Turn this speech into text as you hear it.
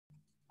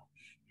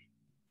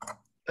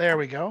There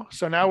we go.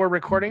 So now we're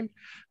recording.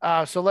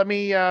 So let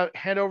me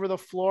hand over the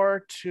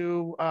floor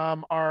to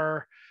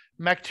our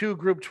MEC2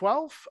 Group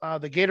 12,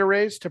 the Gator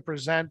Rays, to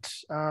present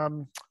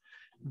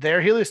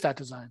their heliostat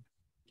design.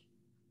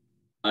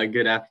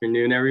 Good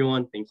afternoon,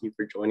 everyone. Thank you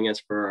for joining us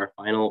for our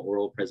final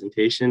oral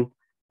presentation.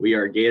 We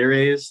are Gator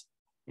Rays,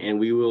 and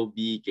we will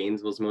be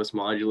Gainesville's most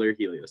modular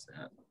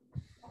heliostat.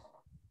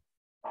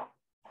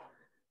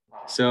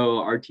 So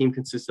our team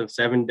consists of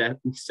seven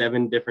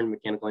different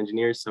mechanical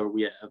engineers. So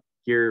we have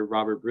here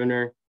Robert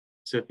Brunner,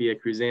 Sophia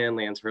Cruzan,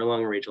 Lance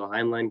Herlung, Rachel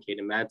Heinlein,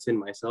 Kaden Madsen,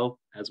 myself,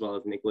 as well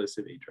as Nicholas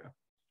Saavedra.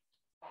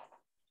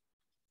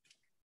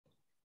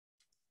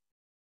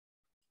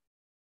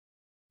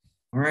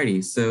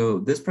 Alrighty, so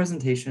this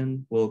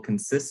presentation will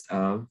consist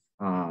of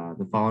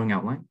the following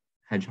outline: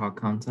 hedgehog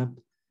concept,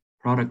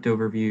 product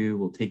overview.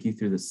 We'll take you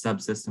through the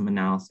subsystem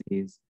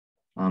analyses,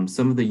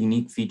 some of the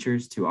unique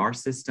features to our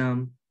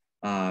system,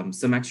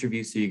 some extra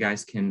views so you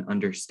guys can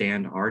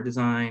understand our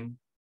design,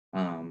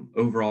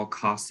 overall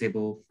cost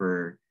table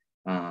for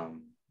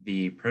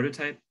the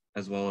prototype,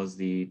 as well as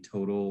the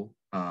total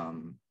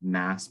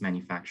mass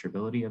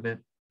manufacturability of it,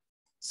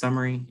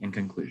 summary, and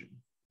conclusion.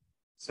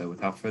 So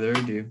without further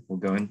ado, we'll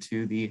go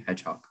into the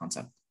hedgehog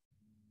concept.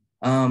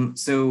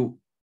 So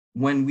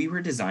when we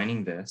were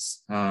designing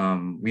this,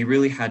 we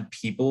really had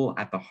people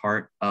at the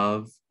heart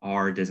of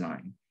our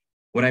design.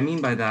 What I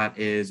mean by that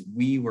is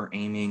we were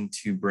aiming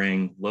to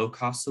bring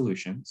low-cost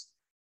solutions,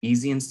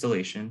 easy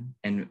installation,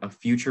 and a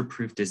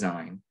future-proof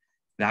design.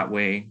 That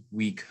way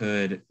we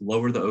could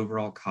lower the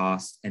overall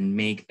cost and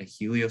make a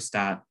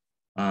heliostat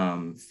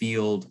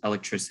field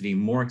electricity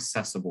more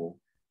accessible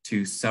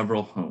to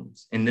several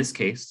homes. In this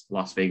case,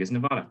 Las Vegas,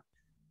 Nevada.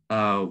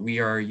 We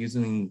are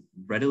using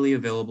readily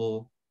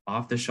available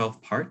off-the-shelf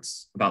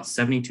parts, about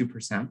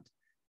 72%.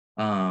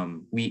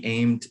 We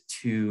aimed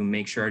to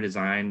make sure our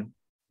design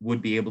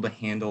would be able to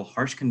handle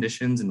harsh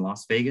conditions in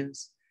Las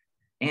Vegas,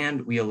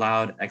 and we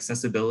allowed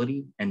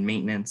accessibility and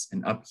maintenance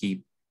and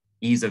upkeep,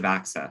 ease of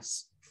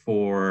access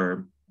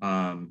for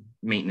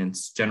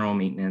maintenance, general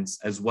maintenance,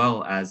 as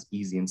well as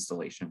easy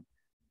installation.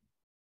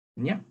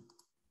 And yeah.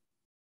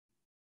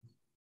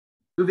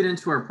 Moving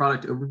into our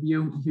product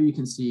overview, here you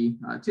can see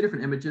two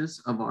different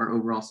images of our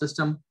overall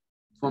system.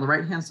 So on the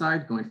right-hand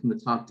side, going from the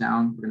top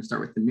down, we're going to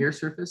start with the mirror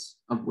surface,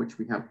 of which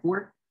we have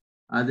 4.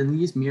 Then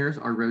these mirrors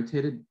are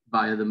rotated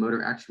via the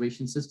motor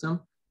actuation system,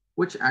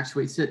 which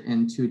actuates it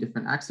in 2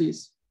 different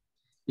axes.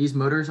 These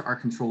motors are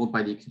controlled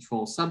by the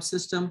control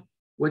subsystem,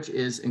 which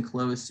is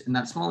enclosed in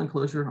that small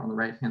enclosure on the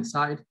right-hand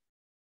side.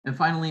 And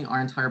finally,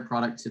 our entire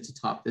product sits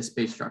atop this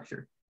base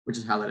structure, which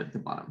is highlighted at the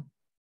bottom.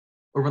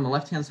 Over on the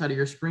left-hand side of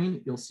your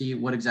screen, you'll see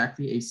what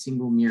exactly a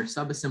single mirror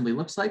subassembly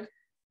looks like.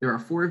 There are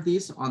 4 of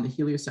these on the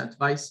heliostat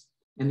device,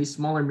 and these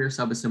smaller mirror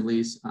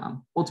subassemblies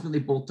ultimately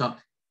bolt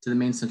up to the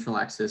main central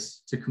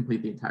axis to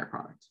complete the entire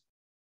product.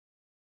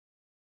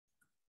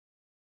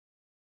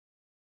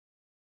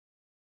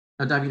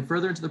 Now diving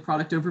further into the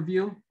product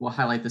overview, we'll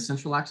highlight the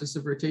central axis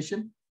of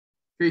rotation.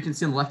 Here you can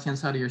see on the left-hand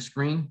side of your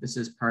screen, this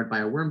is powered by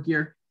a worm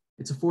gear.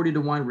 It's a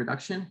 40-to-1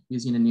 reduction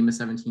using a NEMA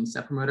 17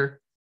 stepper motor.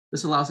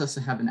 This allows us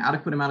to have an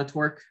adequate amount of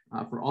torque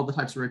for all the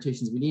types of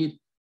rotations we need,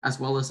 as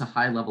well as a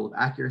high level of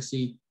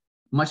accuracy,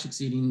 much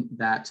exceeding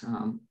that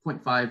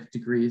 0.5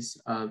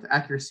 degrees of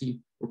accuracy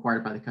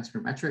required by the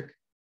customer metric.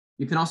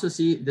 You can also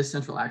see this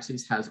central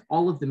axis has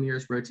all of the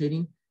mirrors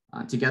rotating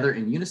together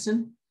in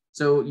unison.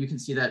 So you can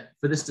see that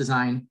for this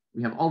design,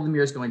 we have all the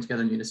mirrors going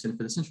together in unison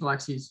for the central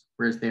axes,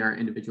 whereas they are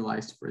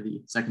individualized for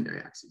the secondary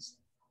axes.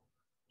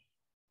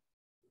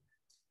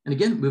 And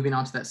again, moving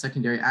on to that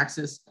secondary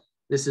axis,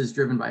 this is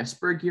driven by a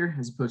spur gear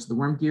as opposed to the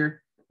worm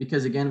gear,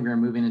 because again, we are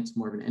moving into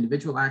more of an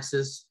individual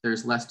axis.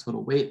 There's less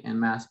total weight and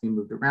mass being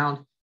moved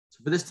around.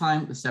 So for this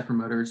time, the stepper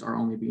motors are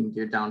only being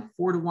geared down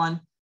 4-to-1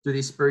 through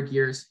these spur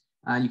gears.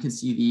 You can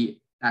see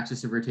the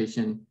axis of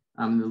rotation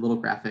in the little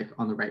graphic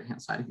on the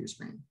right-hand side of your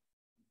screen.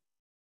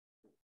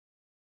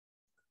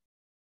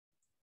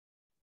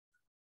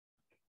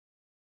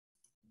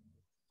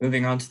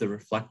 Moving on to the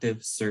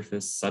reflective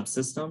surface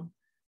subsystem.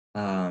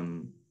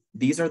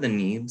 These are the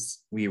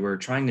needs we were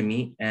trying to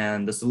meet,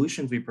 and the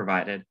solutions we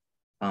provided,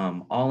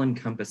 all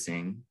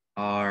encompassing,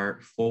 are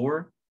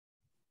 4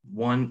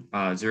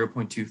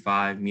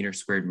 0.25 meter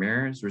squared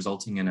mirrors,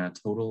 resulting in a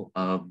total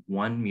of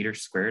 1 meter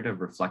squared of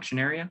reflection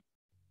area.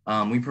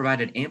 We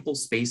provided ample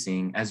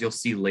spacing, as you'll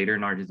see later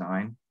in our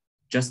design,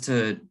 just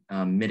to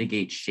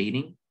mitigate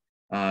shading.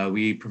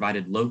 We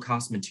provided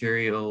low-cost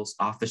materials,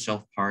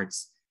 off-the-shelf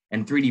parts,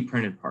 and 3D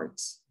printed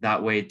parts,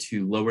 that way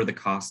to lower the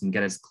cost and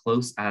get as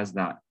close as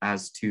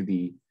to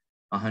the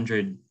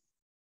 $100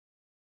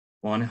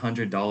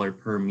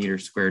 per meter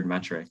squared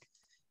metric.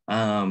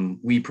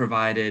 We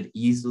provided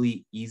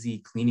easy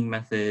cleaning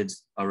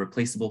methods, a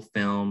replaceable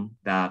film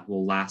that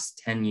will last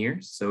 10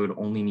 years, so it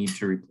only needs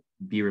to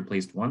be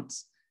replaced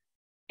once.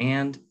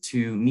 And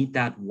to meet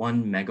that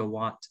 1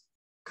 megawatt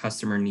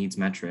customer needs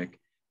metric,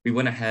 we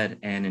went ahead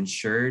and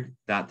ensured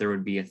that there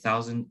would be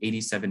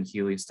 1,087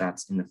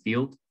 heliostats in the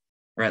field,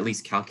 or at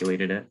least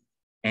calculated it.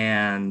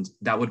 And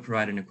that would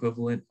provide an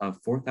equivalent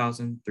of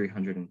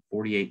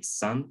 4,348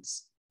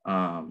 suns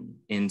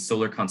in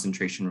solar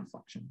concentration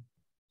reflection.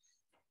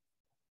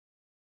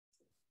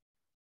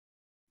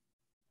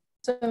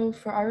 So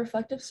for our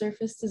reflective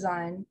surface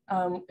design,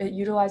 it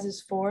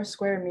utilizes 4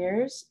 square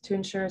mirrors to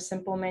ensure a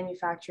simple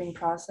manufacturing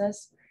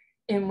process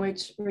in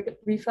which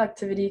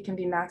reflectivity can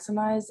be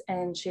maximized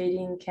and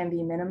shading can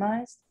be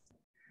minimized.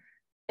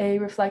 A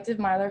reflective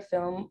mylar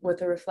film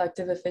with a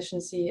reflective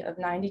efficiency of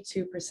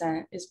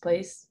 92% is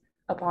placed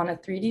upon a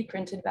 3D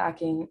printed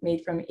backing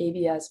made from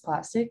ABS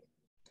plastic.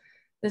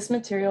 This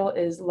material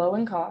is low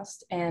in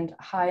cost and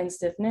high in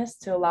stiffness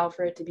to allow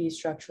for it to be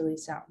structurally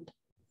sound.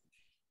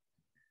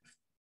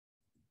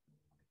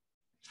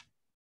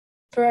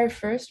 For our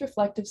first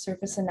reflective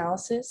surface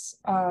analysis,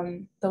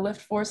 the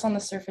lift force on the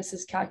surface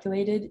is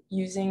calculated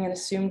using an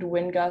assumed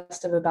wind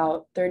gust of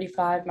about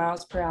 35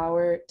 miles per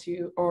hour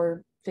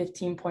or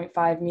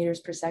 15.5 meters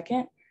per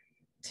second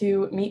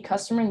to meet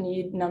customer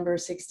need number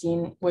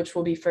 16, which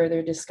will be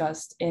further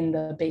discussed in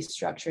the base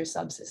structure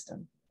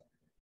subsystem.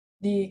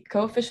 The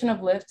coefficient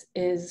of lift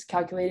is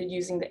calculated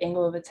using the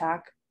angle of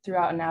attack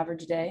throughout an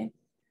average day,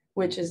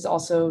 which is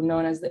also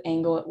known as the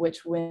angle at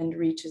which wind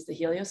reaches the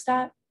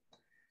heliostat.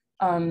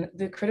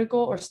 The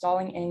critical or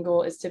stalling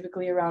angle is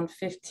typically around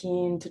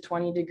 15 to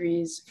 20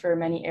 degrees for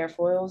many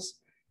airfoils,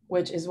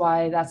 which is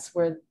why that's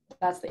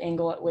the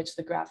angle at which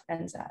the graph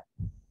ends at.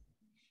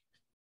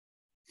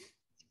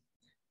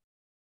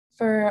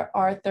 For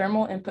our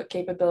thermal input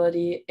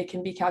capability, it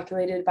can be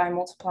calculated by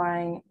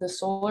multiplying the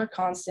solar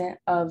constant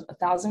of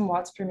 1,000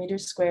 watts per meter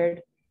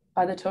squared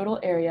by the total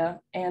area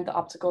and the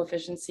optical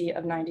efficiency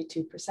of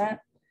 92%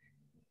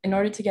 in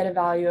order to get a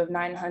value of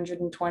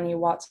 920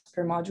 watts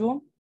per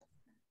module.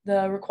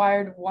 The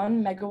required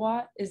 1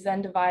 megawatt is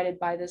then divided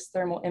by this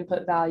thermal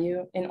input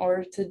value in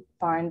order to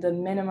find the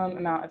minimum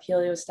amount of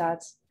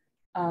heliostat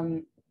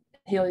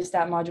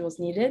modules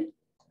needed.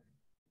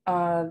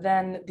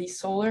 Then the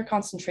solar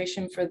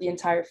concentration for the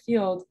entire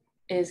field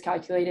is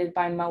calculated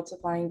by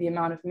multiplying the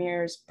amount of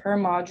mirrors per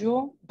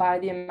module by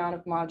the amount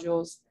of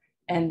modules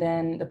and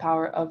then the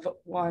power of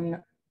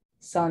 1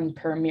 sun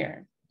per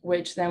mirror,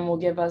 which then will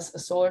give us a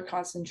solar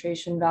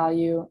concentration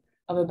value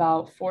of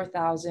about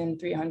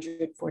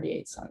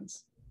 4,348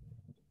 suns.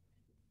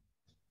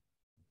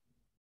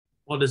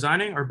 While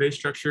designing our base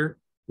structure,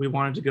 we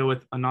wanted to go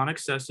with a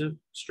non-excessive,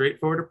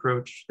 straightforward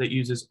approach that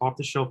uses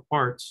off-the-shelf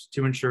parts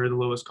to ensure the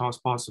lowest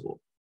cost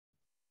possible.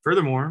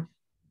 Furthermore,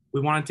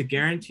 we wanted to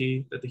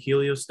guarantee that the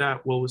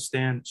heliostat will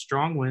withstand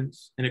strong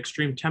winds and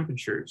extreme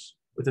temperatures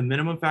with a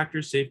minimum factor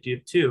of safety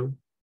of 2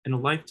 and a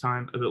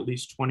lifetime of at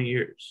least 20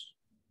 years.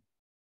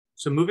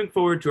 So moving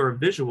forward to our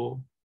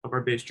visual of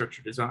our base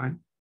structure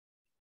design,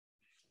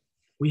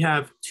 we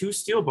have 2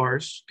 steel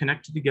bars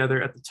connected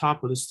together at the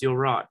top of the steel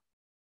rod.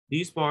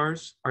 These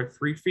bars are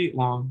 3 feet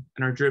long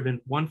and are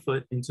driven 1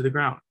 foot into the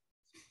ground.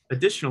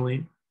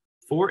 Additionally,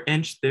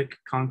 4-inch thick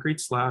concrete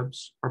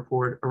slabs are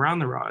poured around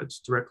the rods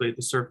directly at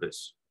the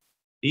surface.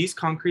 These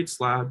concrete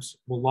slabs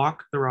will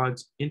lock the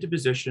rods into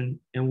position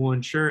and will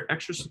ensure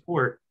extra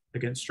support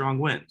against strong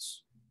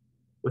winds.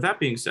 With that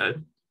being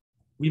said,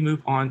 we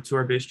move on to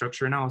our base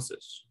structure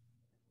analysis.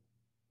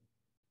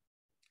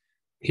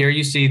 Here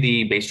you see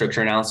the base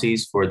structure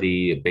analyses for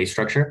the base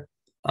structure.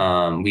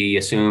 We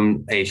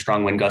assume a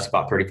strong wind gust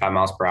about 35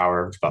 miles per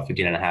hour, which is about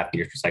 15.5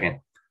 meters per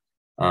second.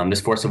 This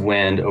force of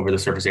wind over the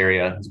surface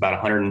area is about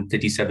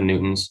 157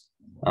 newtons.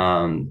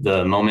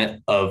 The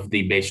moment of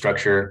the base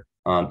structure,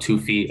 2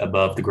 feet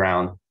above the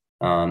ground,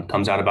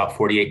 comes out about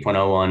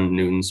 48.01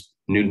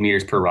 newton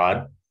meters per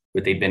rod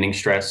with a bending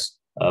stress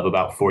of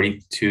about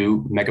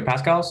 42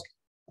 megapascals.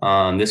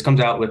 This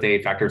comes out with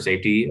a factor of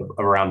safety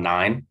of around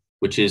 9,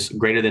 which is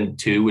greater than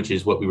 2, which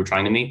is what we were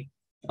trying to meet.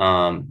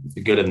 Go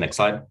to the next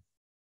slide.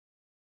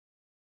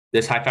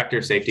 This high factor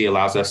of safety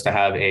allows us to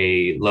have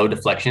a low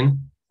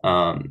deflection.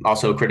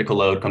 Also, critical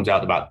load comes out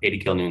to about 80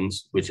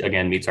 kilonewtons, which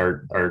again meets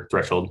our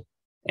threshold.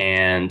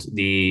 And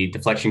the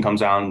deflection comes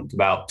down to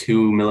about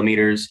 2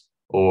 millimeters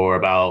or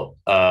about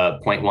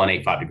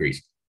 0.185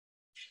 degrees.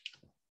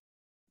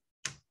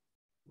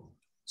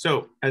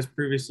 So as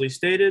previously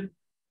stated,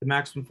 the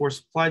maximum force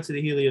applied to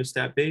the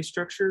heliostat base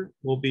structure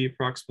will be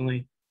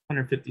approximately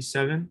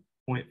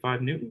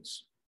 157.5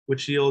 newtons,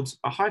 which yields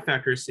a high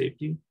factor of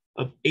safety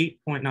of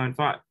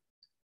 8.95.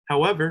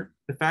 However,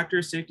 the factor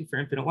of safety for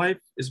infinite life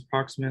is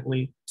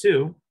approximately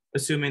 2,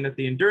 assuming that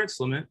the endurance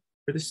limit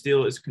for the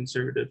steel is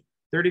conservative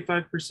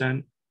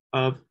 35%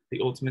 of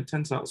the ultimate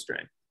tensile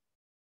strength.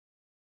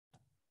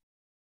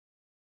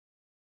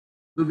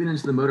 Moving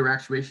into the motor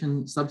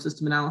actuation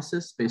subsystem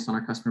analysis based on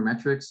our customer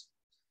metrics,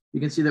 you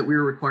can see that we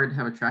were required to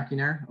have a tracking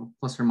error of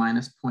plus or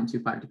minus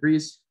 0.25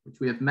 degrees, which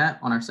we have met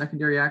on our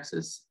secondary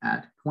axis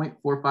at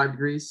 0.45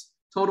 degrees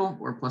total,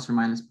 or plus or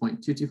minus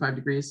 0.225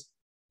 degrees.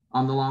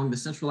 Along the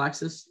central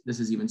axis, this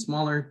is even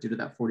smaller due to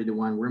that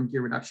 40-to-1 worm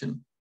gear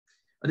reduction.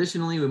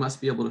 Additionally, we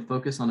must be able to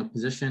focus on a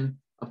position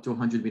up to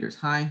 100 meters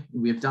high.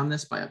 And we have done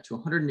this by up to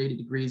 180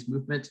 degrees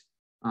movement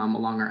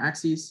along our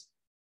axes.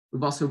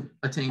 We've also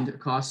attained a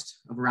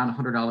cost of around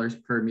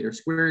 $100 per meter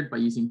squared by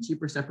using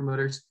cheaper stepper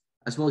motors,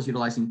 as well as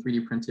utilizing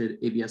 3D printed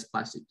ABS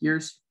plastic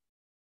gears.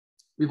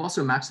 We've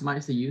also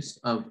maximized the use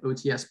of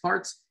OTS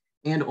parts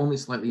and only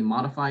slightly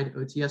modified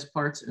OTS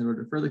parts in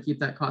order to further keep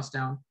that cost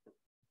down.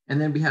 And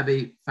then we have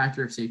a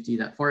factor of safety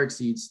that far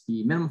exceeds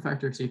the minimum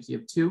factor of safety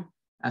of 2,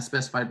 as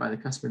specified by the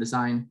customer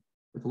design,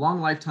 with a long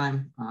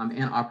lifetime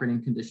and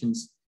operating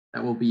conditions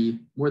that will be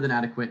more than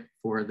adequate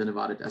for the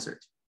Nevada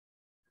desert.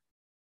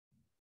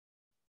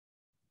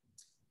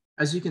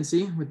 As you can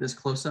see with this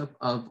close-up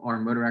of our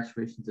motor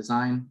actuation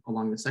design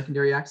along the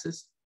secondary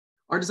axis,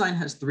 our design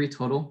has 3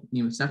 total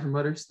NEMA stepper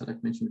motors that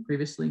I've mentioned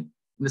previously, and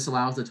this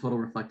allows the total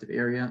reflective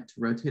area to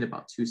rotate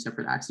about 2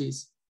 separate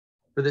axes.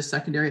 For this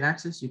secondary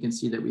axis, you can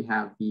see that we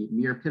have the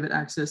mirror pivot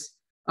axis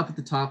up at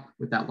the top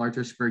with that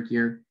larger spur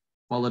gear,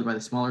 followed by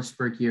the smaller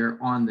spur gear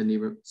on the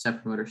NEMA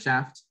stepper motor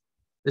shaft.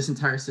 This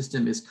entire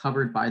system is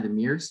covered by the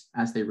mirrors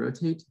as they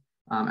rotate,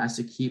 as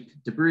to keep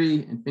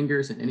debris and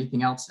fingers and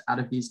anything else out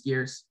of these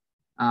gears.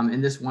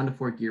 And this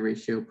 1:4 gear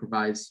ratio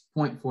provides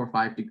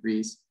 0.45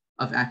 degrees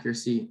of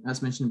accuracy,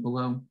 as mentioned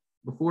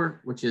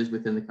before, which is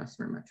within the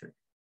customer metric.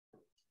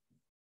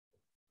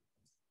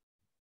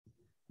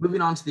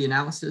 Moving on to the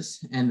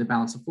analysis and the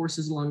balance of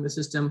forces along the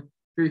system,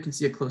 here you can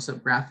see a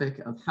close-up graphic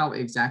of how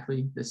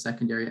exactly this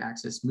secondary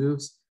axis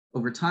moves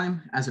over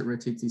time as it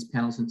rotates these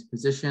panels into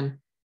position.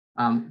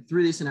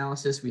 Through this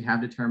analysis, we have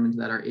determined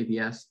that our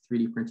ABS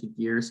 3D printed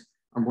gears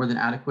are more than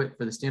adequate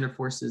for the standard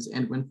forces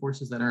and wind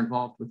forces that are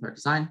involved with our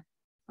design.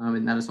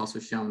 And that is also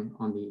shown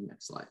on the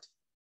next slide.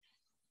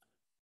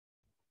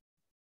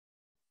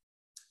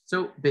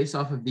 So based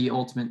off of the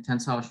ultimate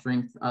tensile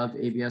strength of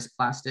ABS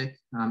plastic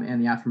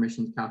and the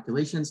aforementioned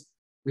calculations,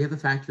 we have a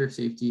factor of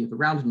safety of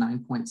around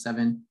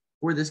 9.7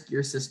 for this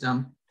gear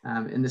system.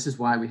 And this is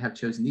why we have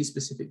chosen these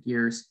specific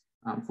gears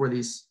for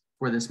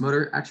this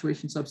motor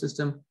actuation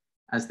subsystem,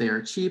 as they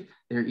are cheap,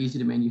 they're easy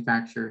to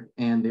manufacture,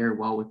 and they're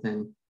well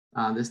within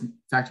this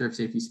factor of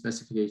safety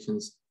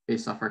specifications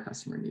based off our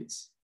customer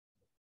needs.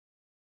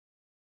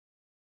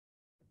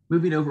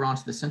 Moving over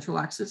onto the central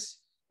axis,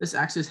 this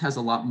axis has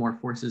a lot more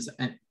forces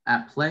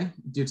at play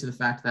due to the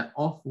fact that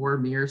all 4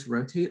 mirrors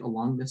rotate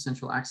along the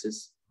central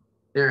axis.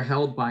 They're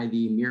held by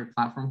the mirror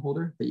platform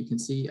holder that you can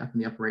see up in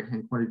the upper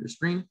right-hand corner of your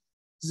screen.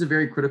 This is a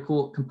very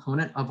critical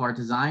component of our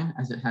design,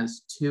 as it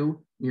has 2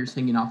 mirrors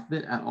hanging off of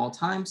it at all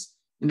times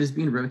and is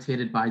being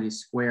rotated by the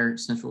square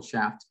central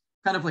shaft,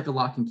 kind of like a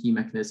lock and key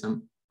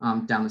mechanism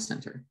down the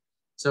center.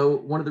 So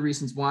one of the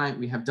reasons why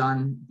we have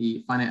done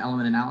the finite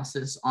element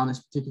analysis on this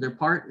particular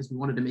part is we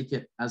wanted to make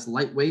it as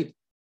lightweight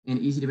and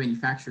easy to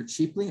manufacture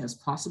cheaply as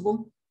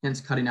possible, hence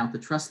cutting out the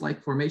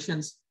truss-like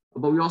formations.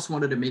 But we also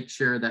wanted to make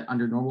sure that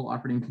under normal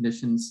operating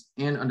conditions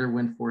and under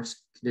wind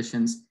force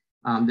conditions,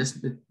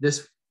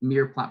 this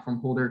mirror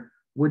platform holder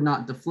would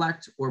not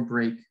deflect or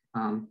break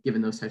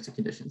given those types of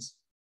conditions.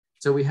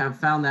 So we have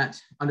found that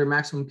under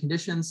maximum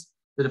conditions,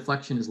 the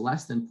deflection is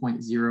less than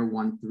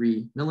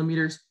 0.013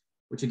 millimeters,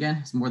 which again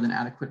is more than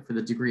adequate for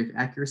the degree of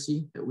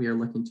accuracy that we are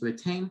looking to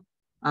attain.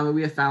 And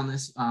we have found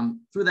this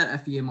through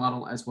that FEA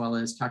model, as well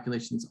as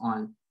calculations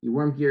on the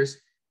worm gears,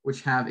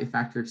 which have a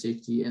factor of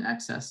safety in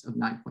excess of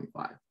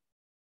 9.5.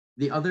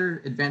 The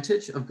other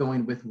advantage of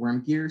going with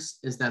worm gears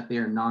is that they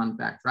are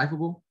non-back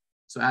drivable.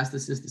 So as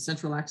this is the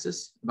central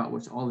axis about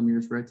which all the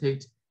mirrors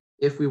rotate,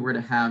 if we were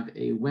to have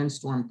a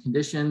windstorm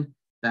condition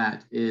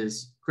that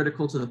is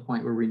critical to the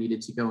point where we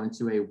needed to go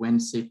into a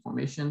wind safe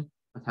formation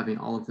of having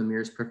all of the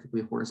mirrors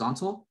perfectly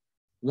horizontal,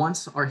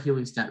 once our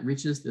heliostat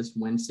reaches this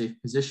wind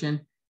safe position,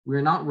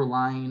 we're not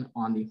relying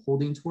on the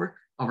holding torque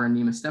of our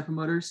NEMA stepper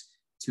motors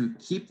to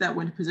keep that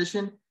wind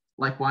position.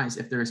 Likewise,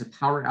 if there is a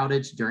power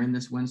outage during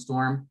this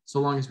windstorm, so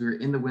long as we're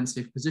in the wind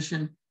safe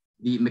position,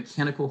 the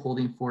mechanical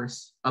holding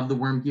force of the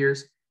worm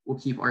gears will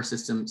keep our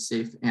system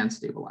safe and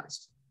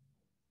stabilized.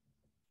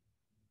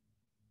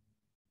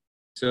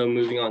 So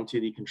moving on to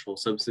the control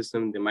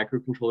subsystem, the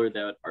microcontroller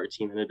that our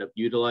team ended up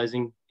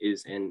utilizing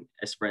is an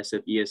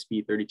Espressif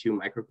ESP32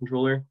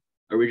 microcontroller.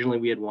 Originally,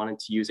 we had wanted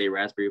to use a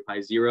Raspberry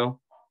Pi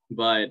Zero,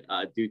 but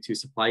due to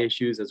supply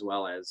issues, as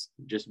well as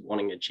just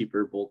wanting a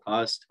cheaper bulk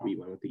cost, we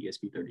went with the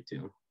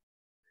ESP32.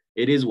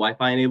 It is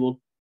Wi-Fi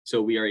enabled,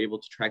 so we are able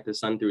to track the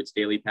sun through its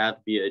daily path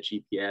via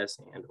GPS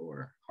and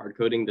or hard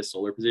coding the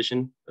solar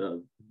position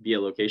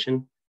via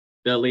location.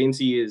 The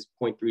latency is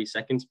 0.3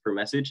 seconds per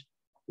message,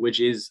 which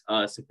is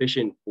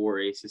sufficient for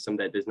a system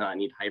that does not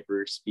need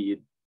hyper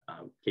speed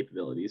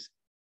capabilities.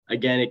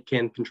 Again, it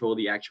can control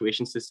the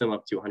actuation system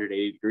up to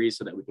 180 degrees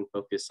so that we can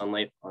focus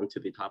sunlight onto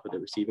the top of the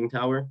receiving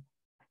tower.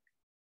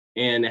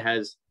 And it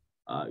has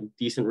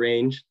decent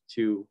range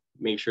to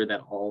make sure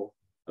that all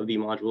of the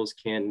modules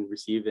can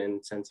receive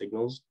and send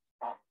signals.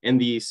 And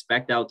the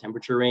spec'd out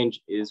temperature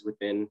range is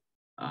within,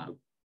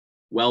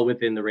 well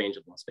within the range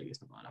of Las Vegas,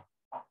 Nevada.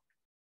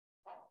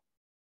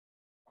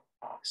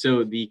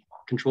 So the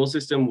control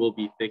system will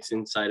be fixed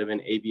inside of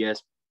an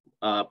ABS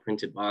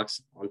printed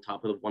box on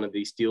top of one of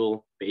these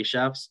steel base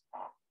shafts.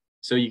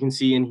 So you can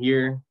see in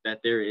here that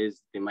there is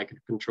the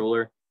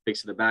microcontroller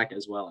fixed to the back,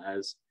 as well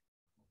as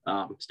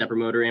stepper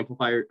motor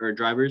amplifier or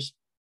drivers.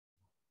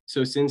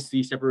 So since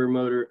the stepper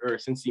motor, or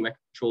since the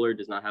microcontroller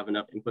does not have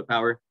enough input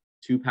power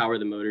to power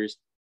the motors,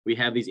 we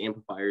have these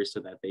amplifiers so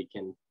that they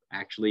can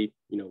actually,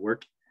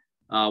 work.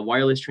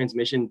 Wireless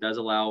transmission does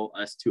allow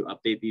us to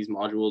update these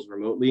modules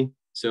remotely.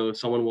 So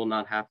someone will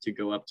not have to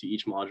go up to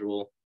each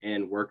module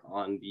and work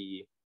on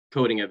the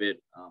coding of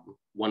it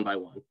one by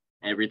one.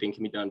 Everything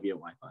can be done via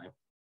Wi-Fi.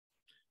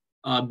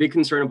 A big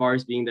concern of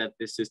ours, being that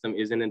this system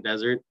is in a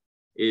desert,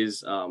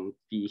 is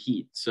the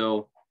heat.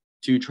 So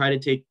to try to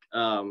take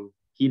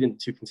heat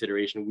into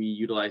consideration, we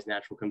utilize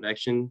natural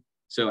convection.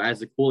 So as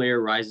the cool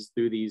air rises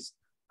through these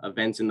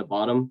vents in the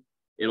bottom,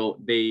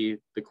 the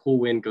cool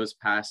wind goes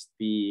past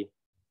the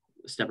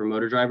stepper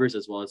motor drivers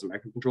as well as the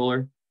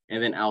microcontroller,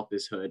 and then out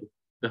this hood.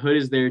 The hood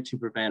is there to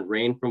prevent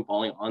rain from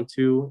falling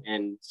onto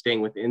and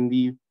staying within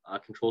the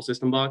control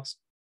system box.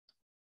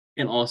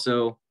 And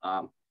also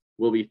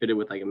will be fitted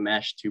with like a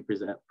mesh to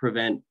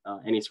prevent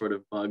any sort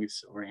of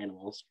bugs or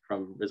animals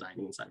from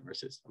residing inside of our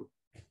system.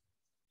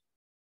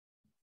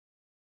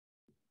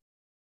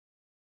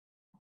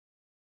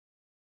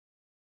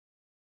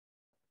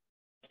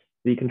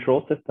 The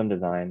control system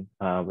design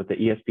with the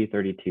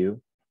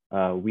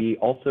ESP32, we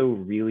also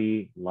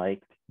really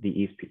liked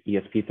the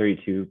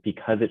ESP32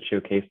 because it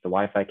showcased the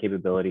Wi-Fi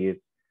capabilities,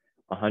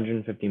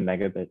 150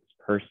 megabits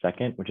per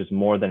second, which is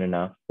more than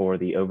enough for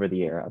the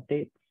over-the-air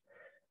updates.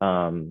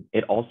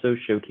 It also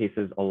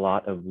showcases a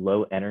lot of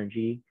low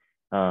energy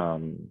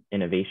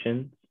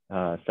innovations,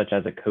 such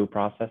as a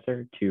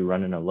coprocessor to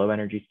run in a low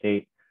energy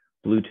state,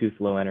 Bluetooth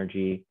low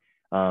energy,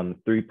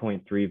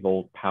 3.3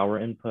 volt power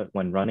input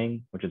when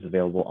running, which is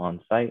available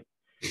on site.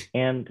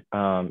 And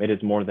it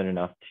is more than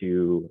enough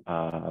to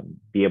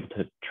be able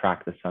to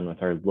track the sun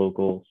with our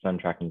local sun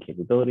tracking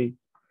capabilities.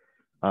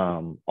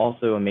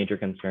 Also, a major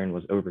concern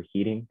was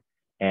overheating,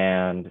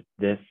 and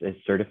this is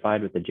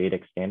certified with the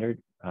JADEC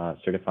standard,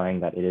 certifying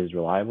that it is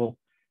reliable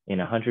in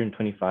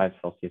 125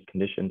 Celsius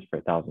conditions for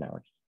 1,000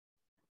 hours.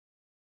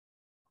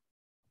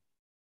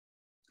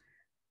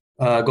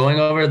 Going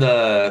over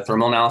the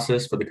thermal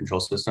analysis for the control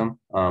system,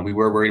 we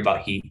were worried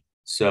about heat.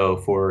 So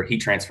for heat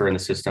transfer in the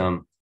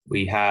system,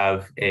 we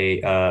have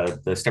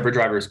the stepper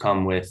drivers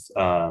come with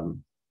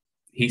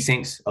heat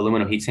sinks,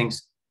 aluminum heat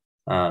sinks.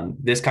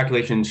 This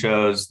calculation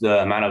shows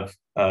the amount of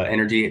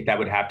energy that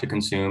would have to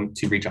consume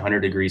to reach 100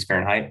 degrees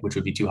Fahrenheit, which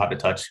would be too hot to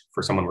touch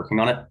for someone working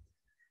on it.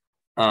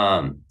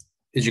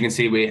 As you can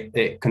see,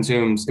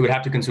 it would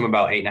have to consume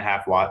about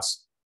 8.5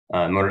 watts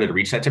in order to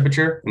reach that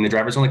temperature. And the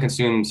drivers only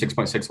consume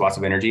 6.6 watts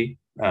of energy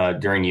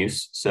during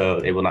use,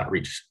 so they will not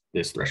reach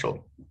this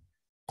threshold.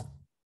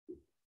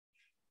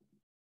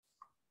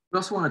 We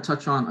also want to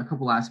touch on a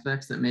couple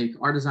aspects that make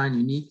our design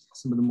unique,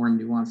 some of the more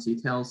nuanced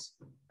details.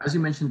 As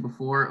you mentioned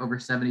before, over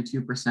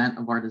 72%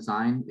 of our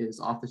design is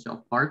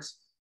off-the-shelf parts.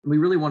 And we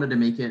really wanted to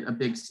make it a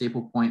big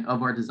staple point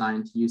of our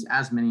design to use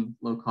as many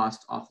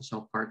low-cost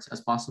off-the-shelf parts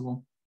as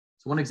possible.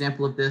 So one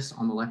example of this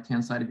on the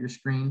left-hand side of your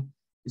screen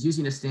is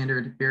using a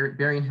standard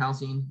bearing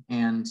housing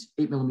and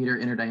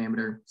 8mm inner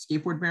diameter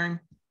skateboard bearing.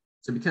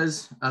 So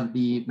because of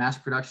the mass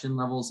production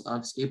levels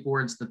of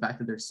skateboards, the fact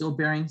that they're sealed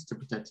bearings to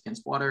protect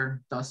against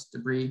water, dust,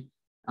 debris,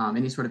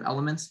 any sort of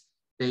elements,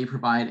 they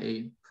provide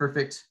a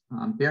perfect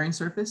bearing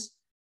surface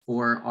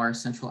for our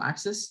central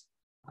axis.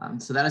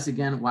 So that is,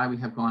 again, why we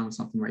have gone with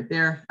something right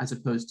there, as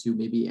opposed to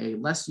maybe a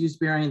less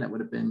used bearing that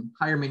would have been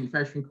higher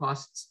manufacturing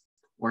costs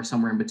or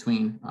somewhere in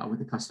between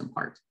with a custom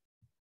part.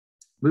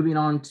 Moving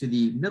on to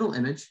the middle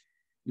image,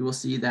 you will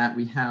see that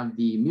we have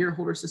the mirror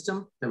holder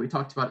system that we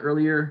talked about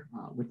earlier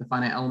with the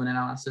finite element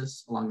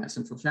analysis along that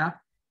central shaft.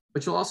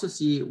 But you'll also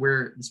see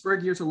where the spur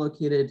gears are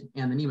located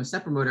and the NEMA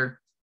stepper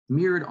motor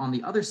mirrored on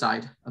the other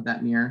side of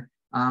that mirror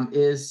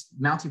is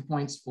mounting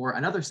points for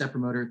another stepper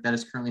motor that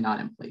is currently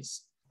not in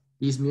place.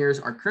 These mirrors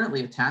are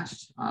currently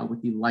attached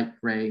with the light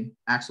gray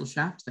axle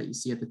shaft that you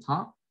see at the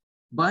top.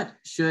 But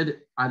should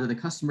either the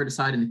customer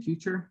decide in the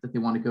future that they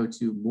want to go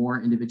to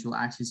more individual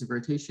axes of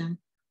rotation,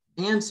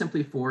 and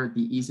simply for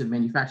the ease of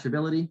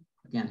manufacturability,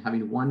 again,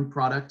 having one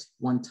product,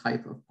 one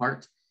type of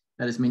part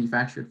that is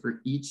manufactured for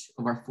each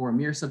of our 4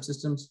 mirror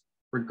subsystems,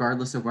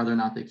 regardless of whether or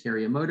not they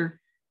carry a motor.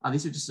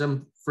 These are just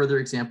some further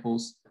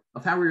examples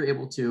of how we were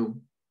able to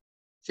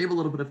shave a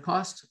little bit of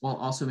cost while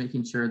also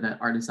making sure that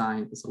our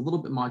design is a little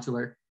bit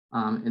modular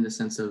in the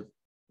sense of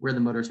where the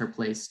motors are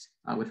placed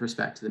with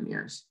respect to the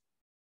mirrors.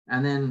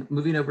 And then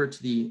moving over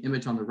to the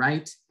image on the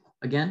right,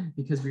 again,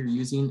 because we're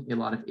using a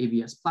lot of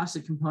ABS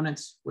plastic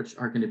components, which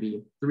are going to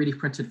be 3D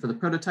printed for the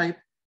prototype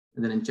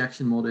and then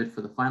injection molded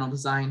for the final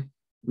design,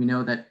 we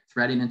know that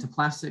threading into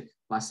plastic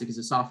is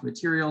a soft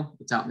material,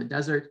 it's out in the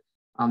desert,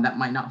 that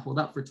might not hold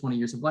up for 20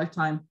 years of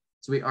lifetime.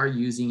 So we are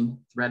using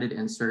threaded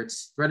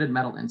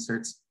metal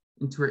inserts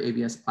into our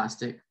ABS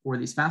plastic for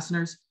these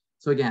fasteners.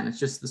 So again, it's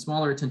just the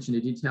smaller attention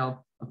to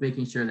detail of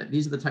making sure that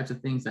these are the types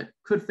of things that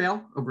could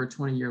fail over a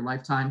 20-year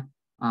lifetime,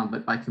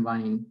 but by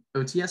combining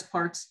OTS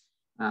parts,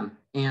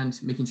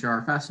 and making sure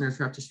our fasteners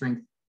are up to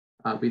strength,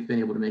 we've been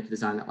able to make a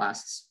design that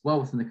lasts well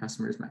within the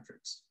customer's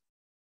metrics.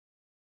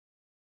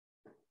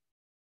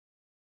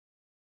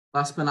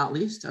 Last but not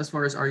least, as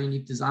far as our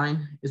unique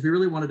design, is we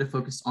really wanted to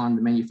focus on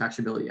the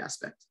manufacturability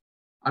aspect.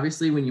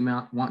 Obviously, when you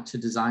want to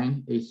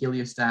design a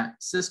heliostat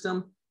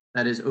system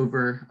that is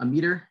over a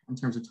meter in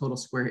terms of total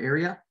square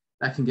area,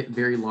 that can get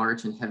very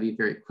large and heavy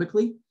very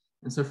quickly.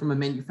 And so from a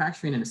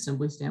manufacturing and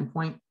assembly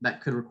standpoint,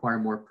 that could require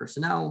more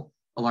personnel,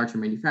 a larger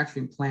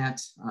manufacturing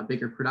plant, a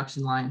bigger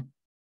production line.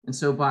 And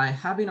so by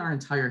having our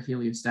entire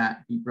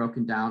heliostat be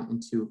broken down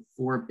into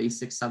 4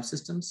 basic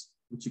subsystems,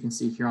 which you can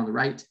see here on the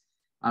right,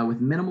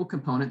 with minimal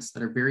components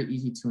that are very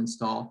easy to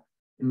install,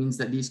 it means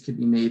that these could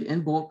be made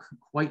in bulk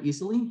quite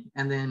easily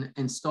and then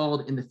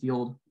installed in the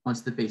field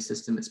once the base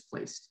system is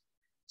placed.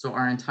 So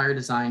our entire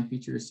design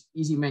features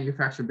easy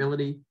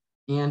manufacturability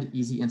and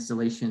easy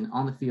installation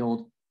on the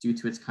field due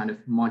to its kind of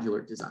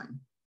modular design.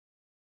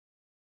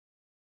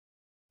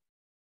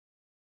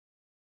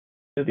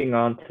 Moving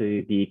on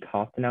to the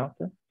cost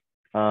analysis.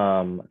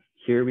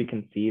 Here we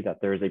can see that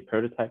there is a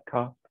prototype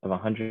cost of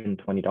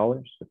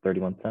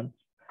 $120.31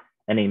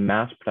 and a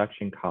mass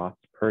production cost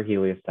per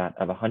heliostat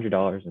of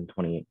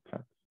 $100.28.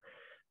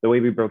 The way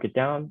we broke it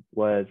down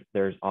was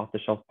there's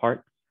off-the-shelf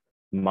parts,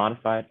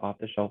 modified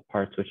off-the-shelf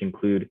parts, which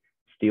include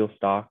steel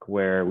stock,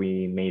 where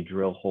we may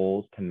drill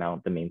holes to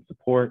mount the main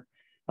support,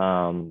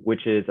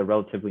 which is a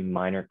relatively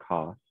minor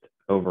cost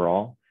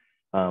overall.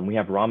 We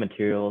have raw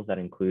materials that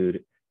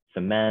include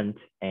cement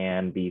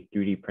and the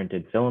 3D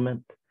printed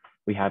filament.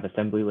 We have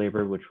assembly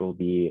labor, which will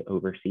be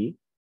overseas,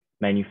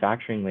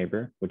 manufacturing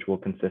labor, which will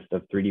consist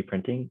of 3D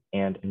printing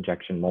and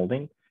injection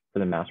molding for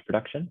the mass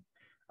production.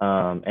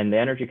 And the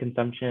energy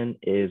consumption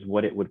is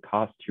what it would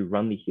cost to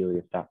run the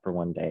heliostat for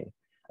 1 day,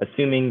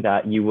 assuming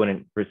that you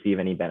wouldn't receive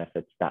any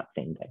benefits that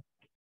same day.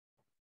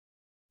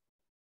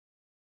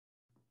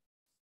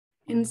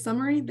 In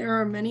summary, there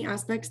are many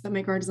aspects that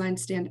make our design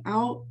stand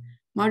out.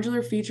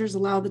 Modular features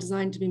allow the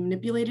design to be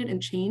manipulated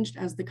and changed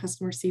as the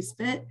customer sees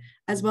fit,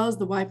 as well as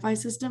the Wi-Fi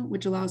system,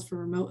 which allows for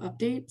remote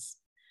updates.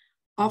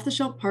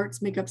 Off-the-shelf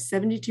parts make up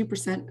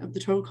 72% of the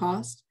total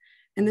cost,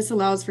 and this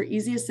allows for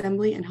easy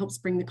assembly and helps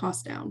bring the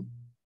cost down.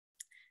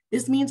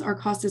 This means our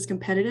cost is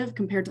competitive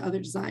compared to other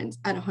designs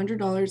at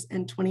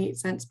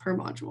 $100.28 per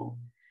module.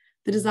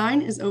 The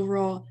design is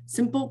overall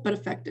simple but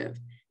effective.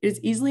 It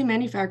is easily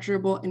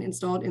manufacturable and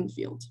installed in the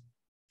field.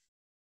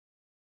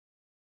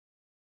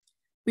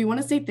 We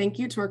want to say thank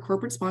you to our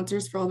corporate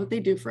sponsors for all that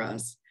they do for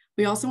us.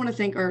 We also want to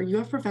thank our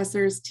UF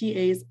professors,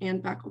 TAs,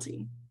 and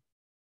faculty.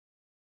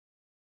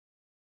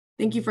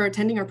 Thank you for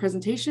attending our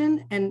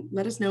presentation, and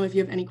let us know if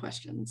you have any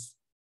questions.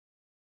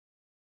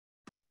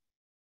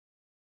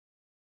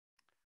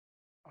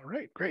 All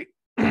right, great.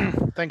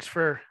 Thanks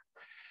for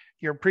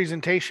your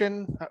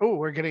presentation. Oh,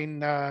 we're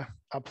getting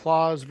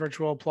applause,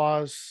 virtual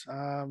applause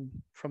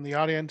from the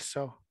audience,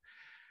 so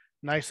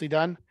nicely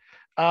done.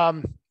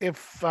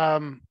 If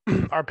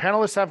our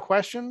panelists have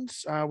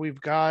questions, we've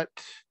got,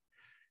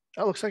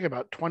 it looks like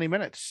about 20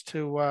 minutes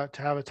to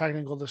have a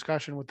technical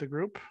discussion with the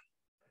group.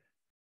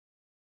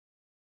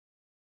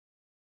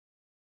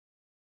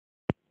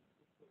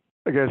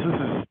 Hey guys, this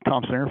is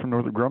Tom Singer from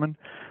Northrop Grumman.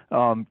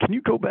 Can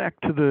you go back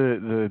to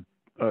the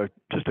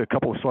just a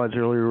couple of slides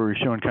earlier where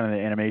you're showing kind of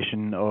the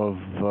animation of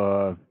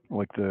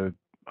like the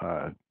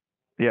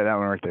yeah, that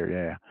one right there,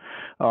 yeah.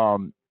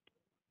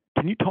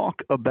 Can you talk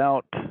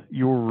about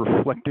your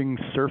reflecting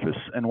surface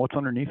and what's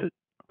underneath it?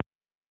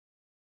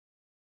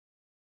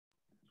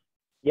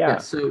 Yeah.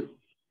 So,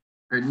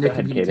 or Nick,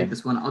 if you can take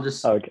this one, I'll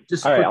just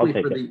just All quickly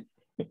right, for the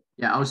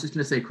I was just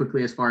going to say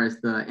quickly as far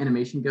as the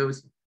animation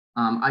goes.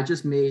 I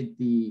just made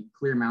the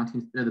clear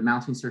mounting, the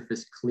mounting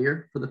surface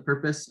clear for the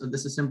purpose of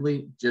this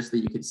assembly, just that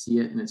you could see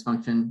it in its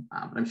function.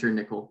 But I'm sure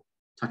Nick will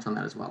touch on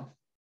that as well.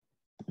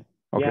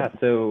 Okay. Yeah,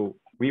 so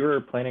we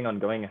were planning on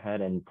going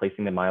ahead and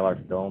placing the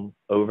Mylar film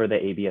over the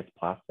ABS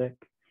plastic,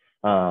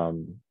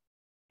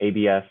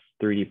 ABS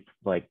 3D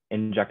like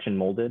injection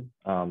molded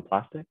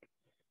plastic.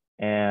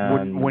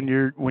 And when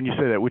you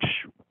say that, which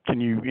can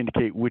you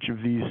indicate which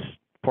of these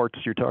parts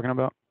you're talking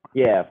about?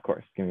 Yeah, of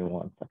course. Give me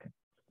 1 second.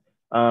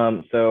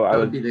 So that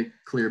would be the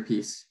clear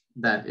piece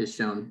that is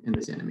shown in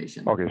this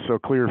animation. Okay, so a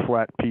clear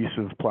flat piece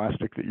of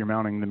plastic that you're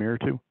mounting the mirror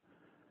to?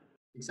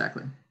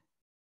 Exactly.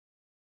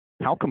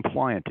 How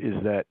compliant is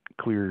that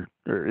clear,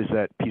 or is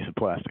that piece of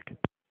plastic?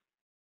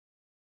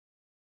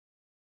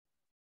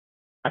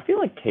 I feel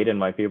like Caden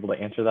might be able to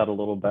answer that a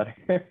little better.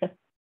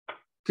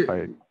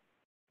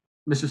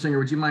 Mr. Singer,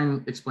 would you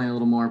mind explaining a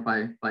little more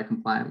by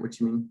compliant what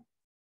you mean?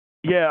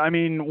 Yeah, I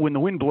mean, when the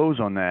wind blows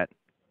on that,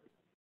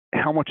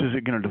 how much is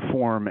it going to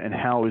deform, and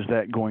how is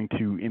that going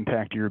to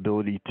impact your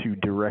ability to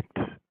direct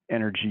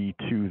energy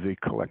to the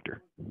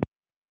collector?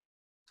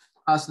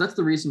 So that's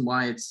the reason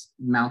why it's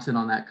mounted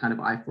on that kind of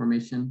I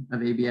formation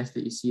of ABS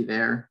that you see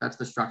there. That's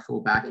the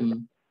structural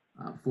backing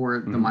for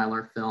the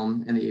Mylar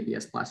film and the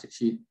ABS plastic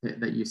sheet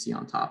that you see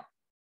on top.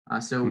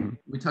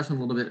 We touched on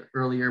a little bit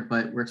earlier,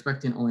 but we're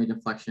expecting only a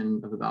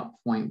deflection of about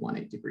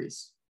 0.18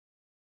 degrees.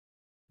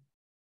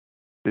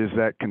 Is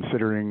that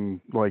considering,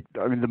 like,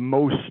 I mean, the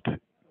most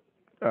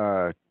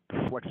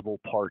flexible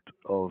part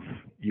of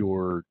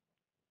your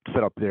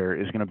setup there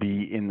is going to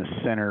be in the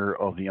center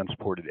of the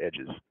unsupported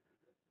edges?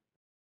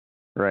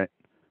 right?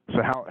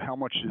 So how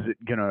much is it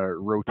gonna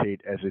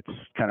rotate as it's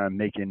kind of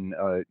making,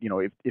 you know,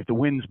 if the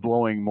wind's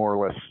blowing more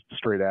or less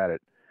straight at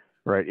it,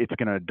 right, it's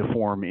gonna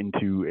deform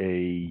into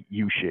a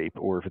U shape,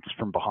 or if it's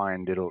from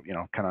behind, it'll, you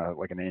know, kind of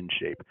like an N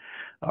shape.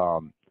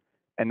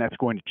 And that's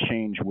going to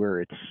change where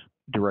it's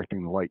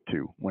directing the light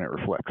to when it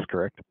reflects,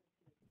 correct?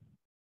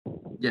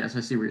 Yes,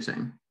 I see what you're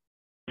saying.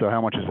 So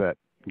how much is that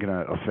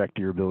gonna affect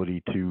your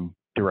ability to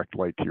direct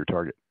light to your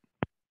target?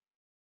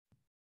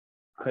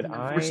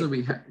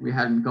 Unfortunately, we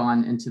hadn't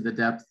gone into the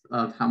depth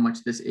of how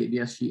much this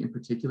ABS sheet in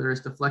particular is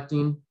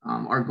deflecting.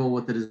 Our goal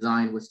with the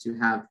design was to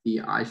have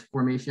the eye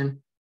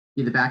formation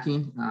be the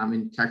backing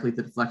and calculate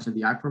the deflection of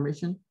the eye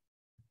formation,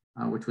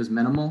 which was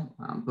minimal,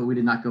 but we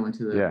did not go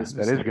into the that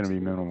is going to be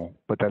minimal,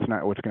 but that's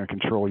not what's going to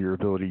control your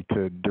ability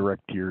to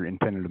direct your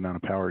intended amount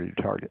of power to your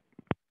target.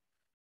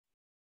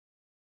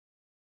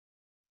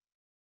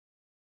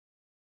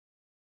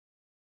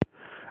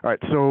 All right,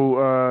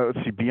 so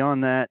let's see.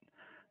 Beyond that,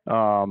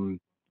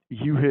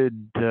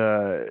 you'd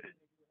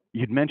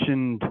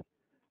mentioned.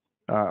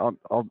 I'll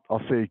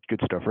say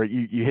good stuff, right?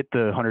 You hit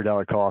the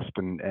 $100 cost,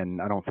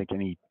 and I don't think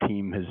any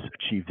team has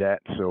achieved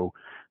that. So,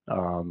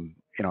 you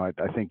know, I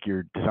think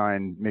your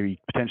design maybe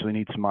potentially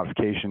needs some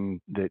modification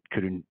that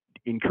could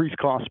increase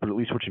costs, but at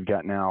least what you've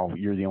got now,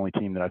 you're the only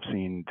team that I've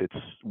seen that's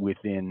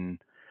within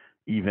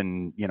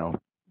even, you know,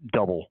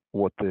 double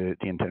what the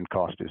intended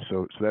cost is.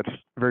 So that's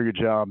a very good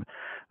job.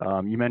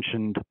 You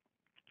mentioned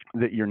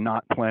that you're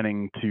not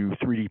planning to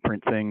 3D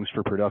print things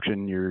for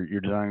production. You're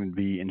designing to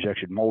be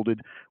injection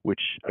molded,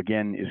 which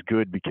again is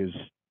good because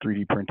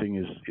 3D printing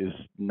is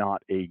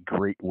not a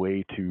great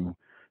way to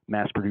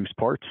mass produce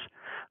parts.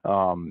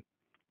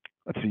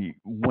 Let's see,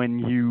 when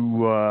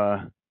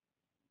you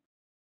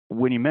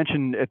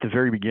mentioned at the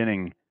very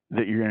beginning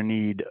that you're going to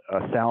need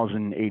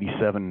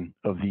 1,087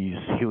 of these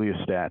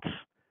heliostats,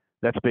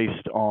 that's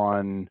based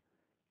on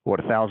what,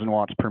 1,000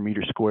 watts per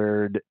meter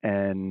squared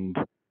and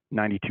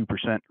 92%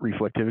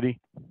 reflectivity?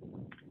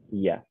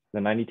 Yes, the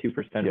 92%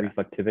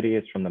 reflectivity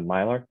is from the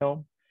Mylar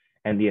film,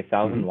 and the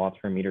 1,000 watts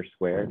per meter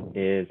squared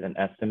is an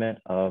estimate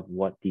of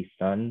what the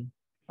sun,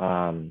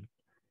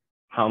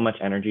 how much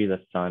energy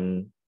the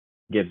sun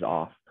gives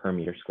off per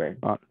meter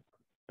squared.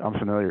 I'm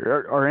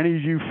familiar. Are any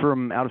of you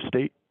from out of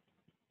state?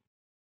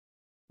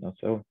 No,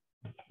 sir.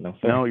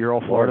 No, you're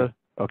all Florida?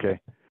 Okay.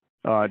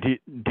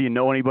 Do you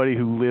know anybody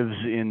who lives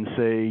in,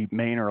 say,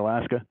 Maine or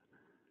Alaska?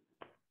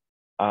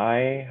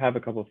 I have a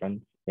couple of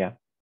friends. Yeah.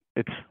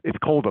 It's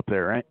cold up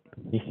there, right?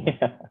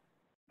 Yeah.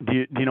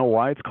 Do you know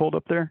why it's cold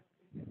up there?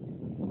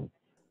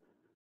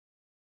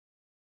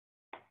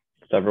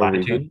 Several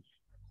reasons.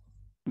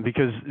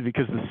 Because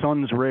the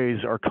sun's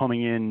rays are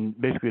coming in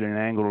basically at an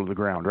angle to the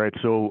ground, right?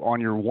 So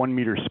on your 1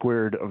 meter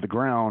squared of the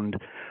ground,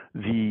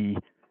 the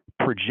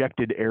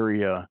projected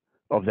area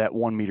of that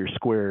 1 meter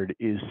squared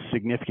is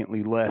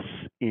significantly less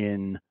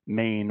in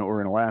Maine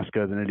or in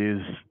Alaska than it is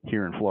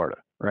here in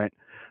Florida, right?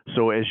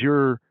 So as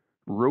you're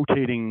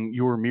rotating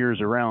your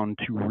mirrors around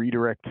to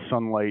redirect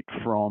sunlight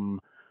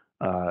from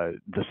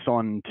the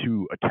sun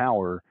to a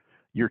tower,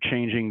 you're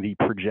changing the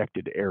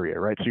projected area,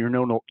 right? So you're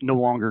no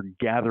longer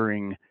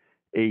gathering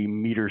a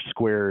meter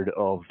squared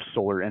of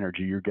solar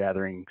energy. You're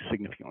gathering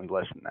significantly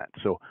less than that.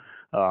 So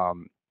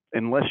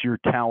unless your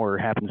tower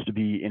happens to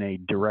be in a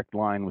direct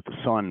line with the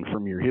sun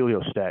from your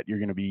heliostat, you're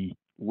going to be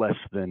less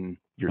than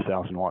your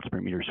 1,000 watts per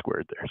meter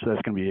squared there. So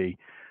that's going to be a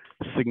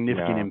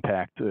significant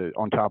impact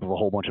on top of a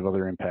whole bunch of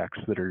other impacts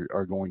that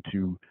are going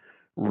to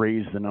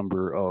raise the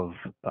number of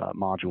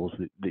modules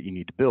that you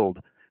need to build.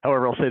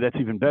 However, I'll say that's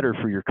even better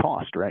for your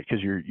cost, right?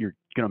 Because you're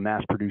going to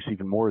mass produce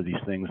even more of these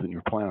things than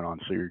you're planning on,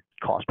 so your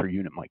cost per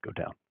unit might go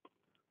down.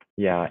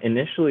 Yeah,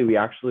 initially we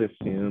actually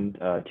assumed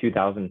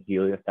 2,000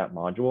 heliostat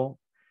module,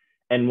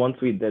 and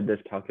once we did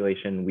this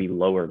calculation, we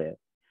lowered it.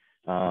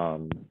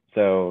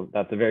 So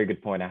that's a very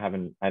good point. I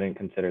didn't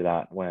consider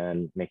that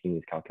when making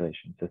these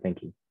calculations. So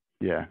thank you.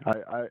 Yeah,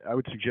 I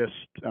would suggest.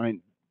 I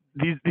mean,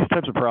 these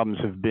types of problems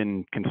have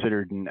been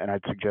considered, and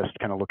I'd suggest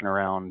kind of looking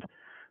around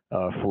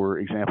for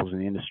examples in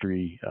the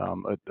industry.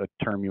 A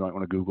term you might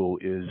want to Google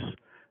is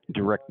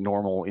direct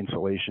normal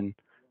insolation.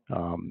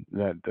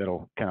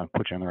 That'll kind of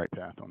put you on the right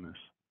path on this.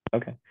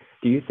 Okay.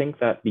 Do you think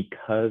that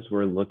because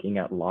we're looking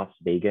at Las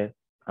Vegas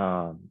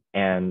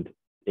and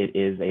it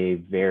is a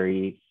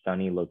very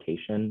sunny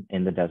location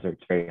in the desert,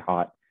 it's very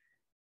hot,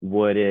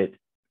 would it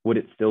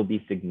still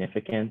be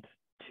significant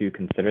to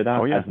consider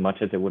that as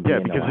much as it would be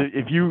in because Alaska?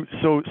 if you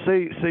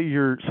say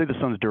the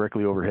sun's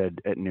directly overhead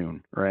at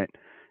noon, right?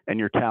 And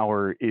your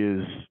tower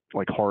is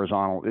like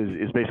horizontal,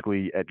 is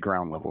basically at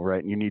ground level,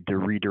 right? And you need to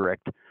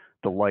redirect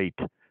the light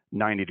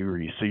 90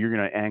 degrees. So you're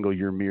going to angle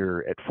your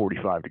mirror at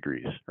 45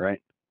 degrees,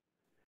 right?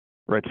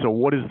 Right. So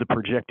what is the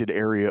projected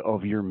area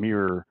of your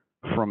mirror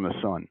from the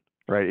sun,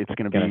 right? It's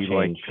going to be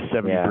like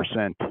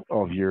 70%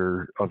 of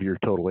your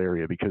total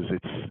area because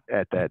it's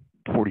at that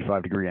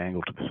 45 degree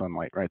angle to the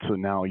sunlight, right? So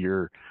now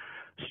you're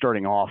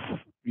starting off,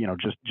 you know,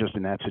 just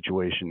in that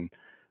situation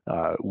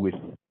with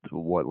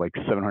what, like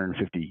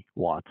 750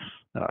 watts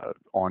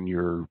on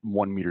your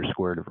 1 meter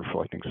squared of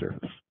reflecting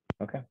surface.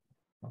 Okay.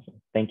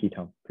 Awesome. Thank you,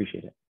 Tom.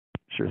 Appreciate it.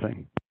 Sure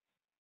thing.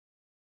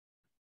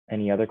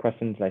 Any other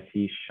questions? I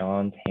see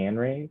Sean's hand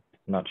raised.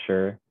 I'm not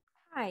sure.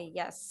 Hi,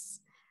 yes.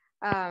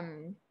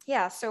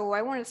 Yeah, so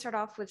I want to start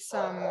off with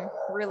some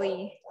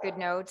really good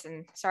notes,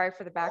 and sorry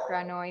for the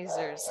background noise.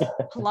 There's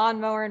a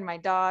lawnmower and my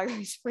dog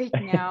who's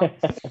freaking out.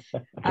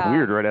 It's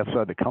weird right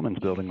outside the Cummins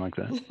building like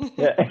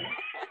that.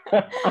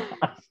 Yeah.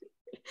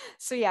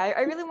 So yeah,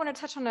 I really want to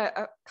touch on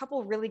a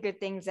couple really good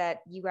things that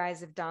you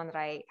guys have done that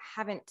I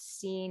haven't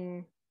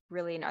seen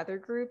really in other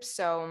groups.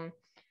 So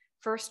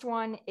first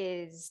one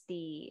is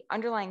the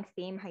underlying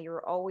theme, how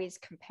you're always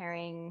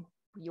comparing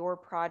your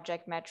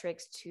project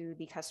metrics to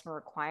the customer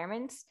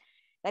requirements.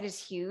 That is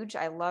huge.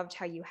 I loved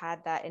how you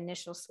had that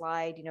initial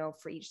slide,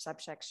 for each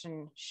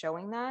subsection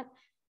showing that,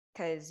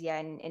 because yeah,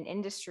 in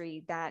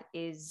industry, that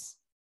is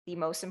the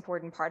most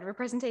important part of a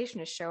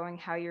presentation, is showing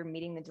how you're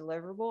meeting the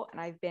deliverable.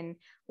 And I've been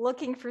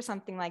looking for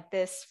something like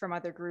this from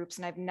other groups,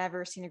 and I've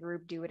never seen a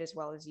group do it as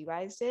well as you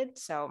guys did.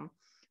 So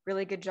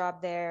really good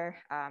job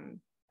there.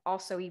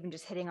 Also, even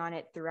just hitting on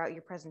it throughout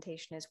your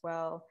presentation as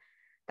well,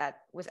 that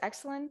was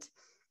excellent.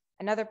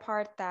 Another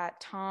part that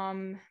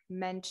Tom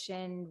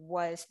mentioned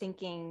was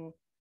thinking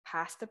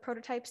past the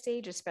prototype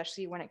stage,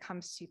 especially when it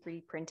comes to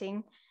 3D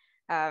printing.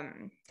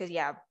 Because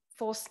yeah,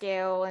 full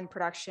scale and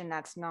production,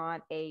 that's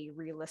not a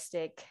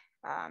realistic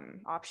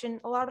option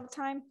a lot of the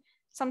time.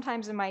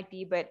 Sometimes it might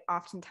be, but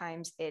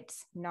oftentimes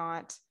it's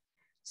not.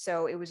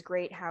 So it was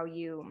great how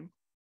you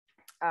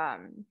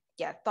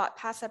thought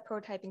past that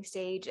prototyping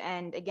stage.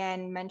 And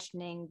again,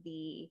 mentioning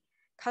the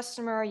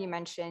customer, you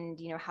mentioned,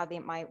 how they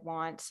might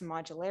want some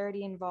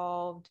modularity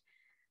involved.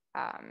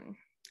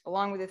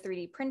 Along with the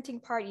 3D printing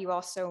part, you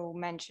also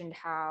mentioned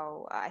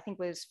how, I think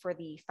it was for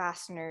the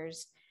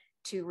fasteners,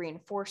 to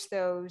reinforce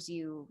those,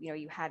 you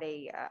had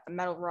a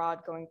metal rod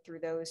going through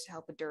those to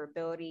help with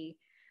durability.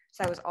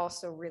 So that was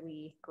also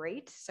really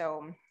great.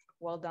 So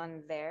well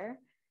done there.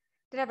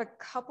 Did have a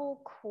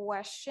couple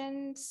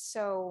questions.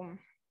 So I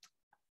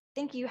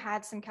think you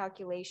had some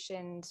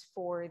calculations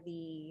for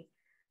the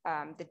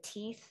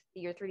teeth,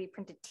 your 3D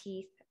printed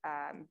teeth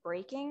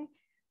breaking,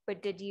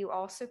 but did you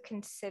also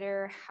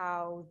consider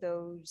how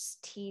those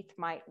teeth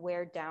might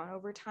wear down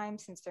over time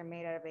since they're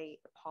made out of a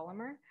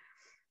polymer,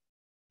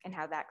 and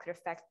how that could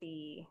affect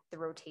the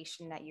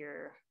rotation that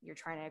you're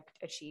trying to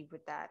achieve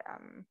with that,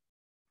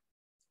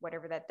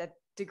 whatever that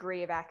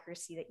degree of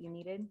accuracy that you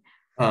needed?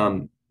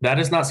 That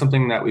is not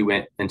something that we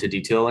went into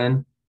detail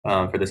in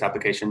for this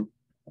application.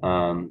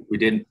 We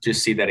did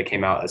just see that it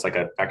came out as like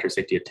a factor of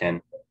safety of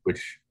 10,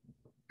 which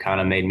kind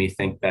of made me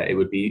think that it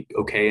would be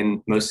okay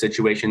in most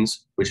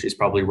situations, which is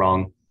probably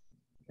wrong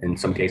in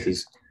some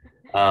cases.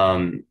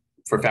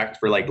 For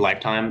like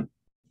lifetime,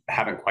 I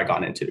haven't quite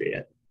gotten into it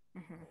yet.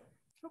 Mm-hmm.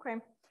 Okay.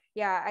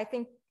 Yeah, I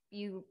think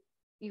you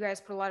guys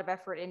put a lot of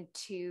effort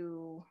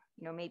into,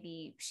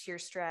 maybe shear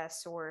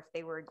stress, or if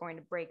they were going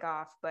to break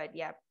off. But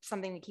yeah,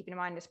 something to keep in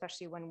mind,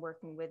 especially when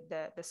working with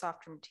the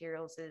softer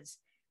materials, is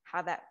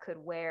how that could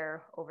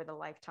wear over the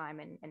lifetime.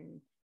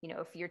 And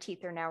if your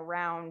teeth are now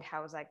round,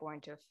 how is that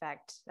going to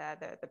affect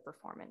the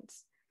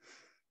performance?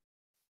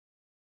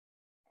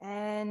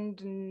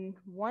 And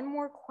one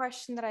more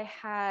question that I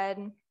had,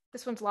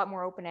 this one's a lot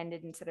more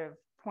open-ended instead of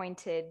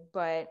pointed,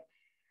 but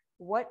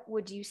what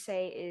would you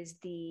say is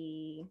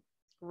the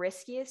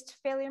riskiest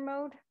failure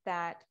mode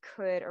that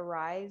could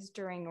arise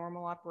during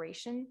normal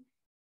operation?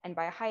 And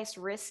by highest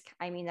risk,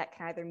 I mean that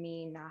can either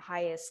mean the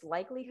highest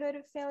likelihood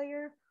of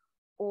failure,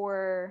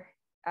 or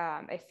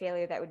a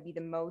failure that would be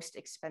the most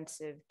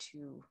expensive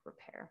to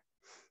repair.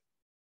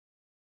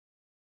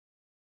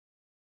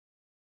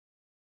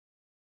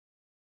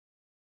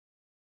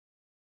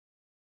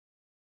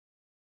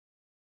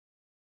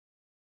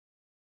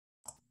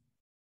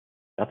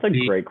 That's a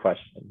great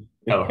question.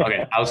 Oh,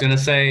 okay. I was going to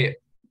say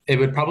it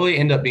would probably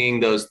end up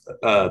being those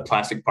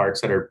plastic parts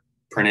that are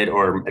printed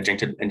or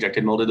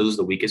injected molded. Those are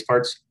the weakest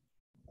parts,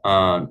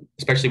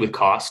 especially with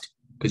cost,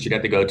 because you'd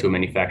have to go to a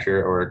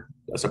manufacturer or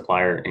a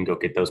supplier and go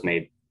get those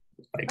made.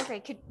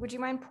 Okay, would you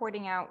mind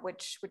pointing out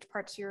which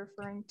parts you're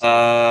referring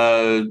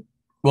to?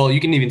 Well,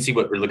 you can even see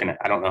what we're looking at.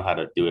 I don't know how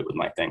to do it with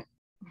my thing.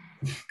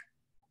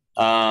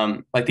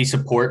 Like these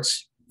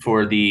supports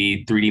for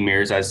the 3D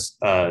mirrors, as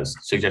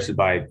suggested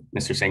by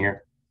Mr.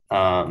 Singer,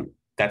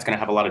 that's going to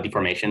have a lot of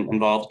deformation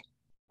involved.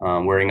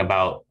 Worrying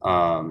about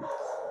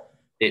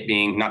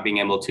it not being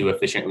able to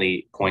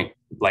efficiently point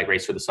light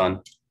rays for the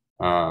sun.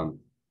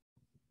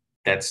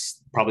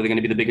 That's probably going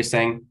to be the biggest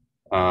thing.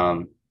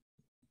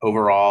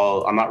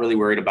 Overall, I'm not really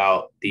worried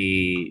about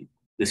the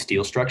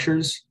steel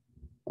structures,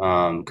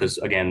 because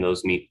again,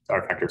 those meet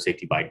our factor of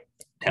safety by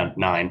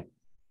 9,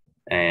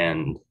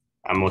 and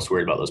I'm most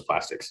worried about those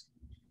plastics,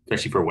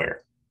 especially for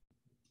wear.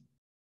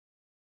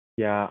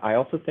 Yeah, I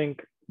also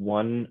think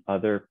one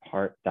other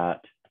part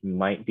that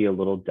might be a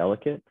little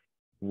delicate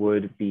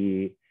would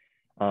be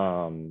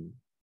on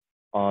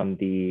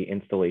the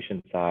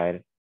installation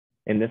side.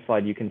 In this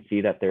slide, you can see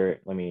that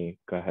let me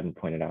go ahead and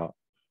point it out,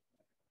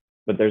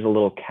 but there's a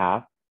little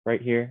cap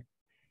right here.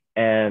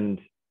 And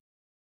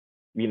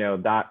you know,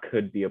 that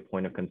could be a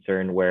point of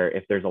concern where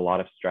if there's a lot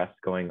of stress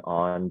going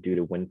on due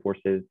to wind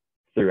forces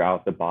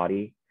throughout the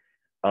body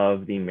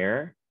of the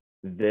mirror,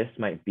 this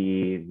might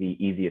be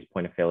the easiest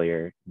point of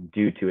failure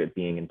due to it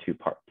being in two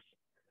parts.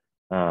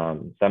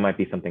 So that might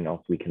be something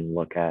else we can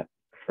look at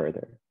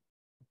further.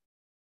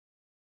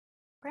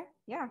 Okay,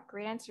 yeah,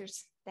 great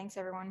answers. Thanks,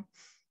 everyone.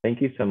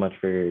 Thank you so much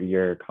for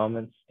your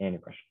comments and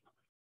your questions.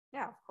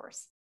 Yeah, of course.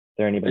 Is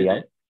there anybody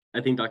else?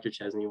 I think Dr.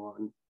 Chesney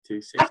wanted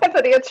to say I have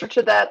an answer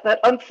to that, that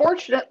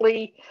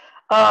unfortunately,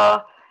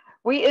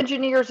 we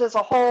engineers as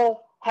a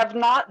whole have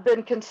not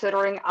been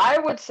considering. I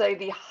would say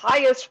the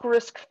highest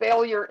risk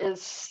failure is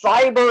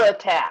cyber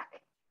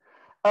attack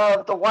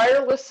of the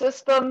wireless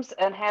systems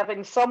and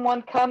having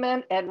someone come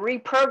in and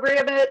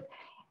reprogram it.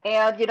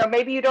 And, you know,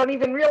 maybe you don't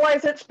even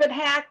realize it's been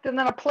hacked, and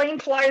then a plane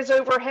flies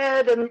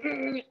overhead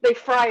and they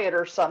fry it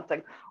or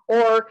something.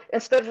 Or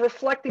instead of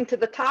reflecting to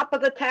the top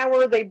of the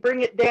tower, they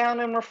bring it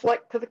down and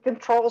reflect to the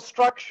control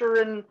structure,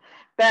 and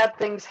bad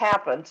things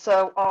happen.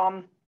 So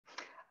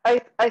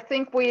I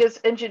think we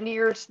as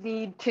engineers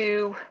need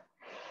to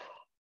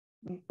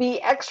be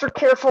extra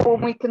careful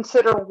when we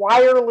consider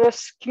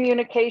wireless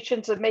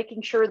communications and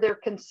making sure they're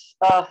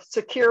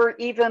secure,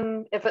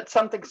 even if it's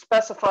something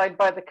specified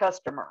by the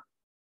customer.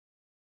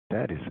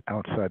 That is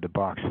outside the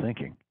box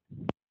thinking.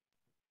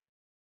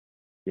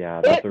 Yeah,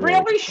 that's it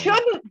really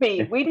shouldn't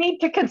be. We need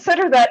to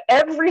consider that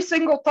every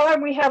single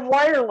time we have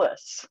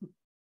wireless.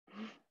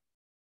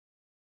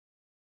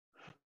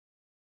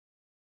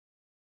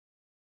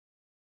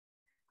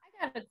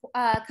 I got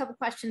a couple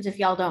questions if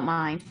y'all don't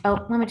mind. Oh,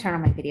 let me turn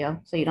on my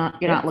video so you're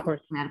not looking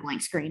at a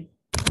blank screen.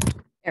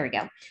 There we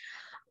go.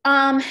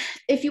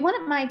 If you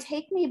wouldn't mind,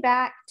 take me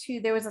back to,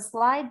 there was a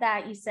slide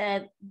that you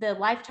said the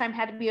lifetime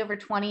had to be over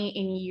 20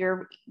 and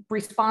your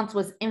response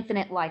was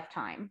infinite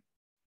lifetime.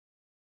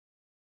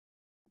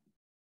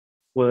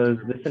 Was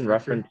this in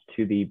reference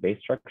to the base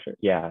structure?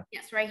 Yeah.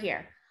 Yes, right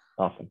here.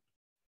 Awesome.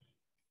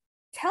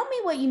 Tell me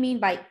what you mean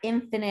by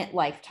infinite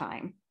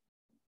lifetime.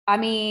 I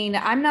mean,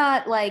 I'm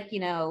not like, you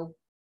know,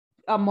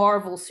 a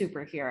Marvel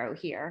superhero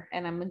here,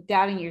 and I'm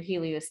doubting your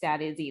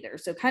heliostat is either.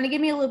 So kind of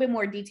give me a little bit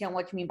more detail on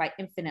what you mean by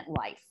infinite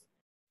life.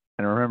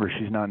 And remember,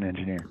 she's not an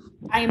engineer.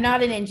 I am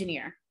not an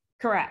engineer.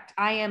 Correct.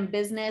 I am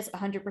business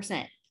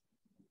 100%.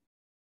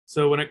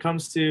 So when it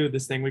comes to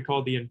this thing we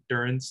call the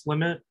endurance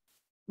limit,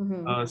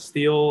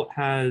 steel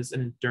has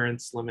an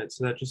endurance limit.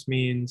 So that just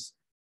means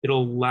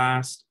it'll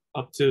last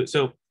up to,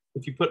 so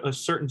if you put a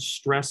certain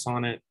stress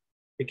on it,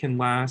 it can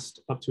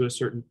last up to a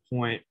certain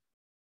point.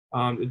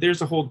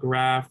 There's a whole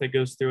graph that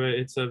goes through it.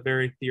 It's a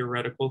very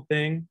theoretical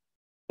thing,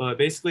 but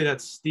basically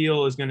that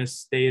steel is going to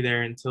stay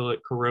there until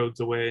it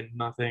corrodes away and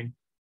nothing.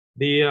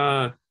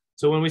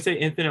 So when we say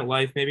infinite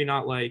life, maybe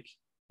not like,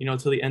 you know,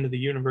 till the end of the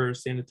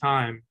universe, the end of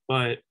time,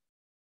 but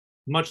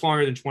much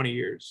longer than 20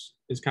 years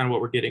is kind of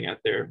what we're getting at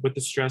there with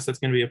the stress that's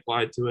going to be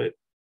applied to it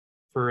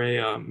for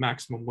a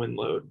maximum wind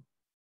load.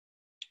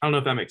 I don't know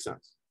if that makes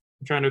sense.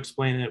 I'm trying to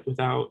explain it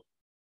without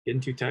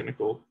getting too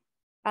technical.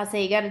 I'll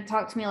say you got to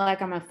talk to me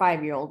like I'm a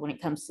 5-year-old when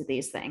it comes to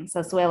these things.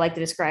 That's the way I like to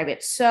describe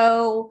it.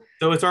 So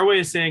it's our way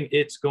of saying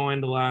it's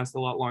going to last a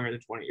lot longer than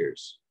 20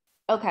 years.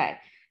 Okay.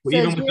 So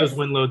even with those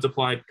wind loads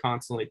applied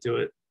constantly to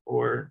it,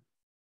 or.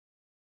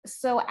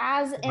 So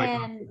as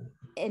an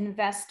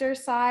investor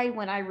side,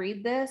 when I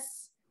read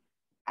this,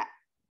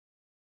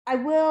 I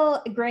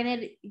will,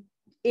 granted,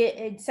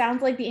 it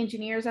sounds like the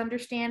engineers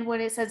understand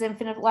when it says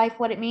infinite life,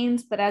 what it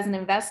means, but as an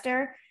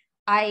investor,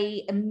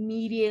 I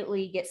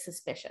immediately get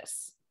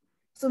suspicious.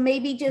 So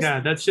maybe just, yeah,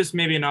 that's just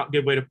maybe a not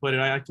good way to put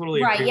it. I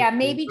totally right. agree. Yeah,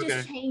 maybe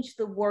just change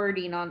the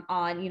wording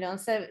on, you know,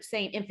 instead of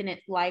saying infinite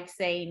life,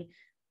 saying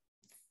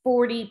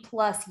 40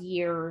 plus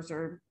years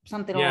or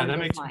something along those lines. Yeah,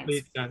 that makes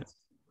complete sense.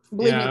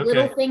 Believe me,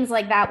 little things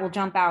like that will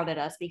jump out at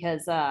us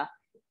because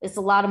it's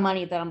a lot of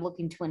money that I'm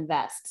looking to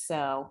invest.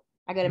 So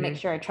I got to make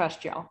sure I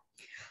trust y'all.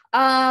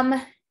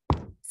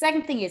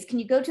 Second thing is, can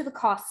you go to the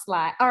cost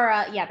slide,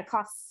 or the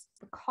costs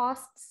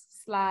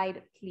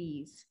slide,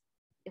 please,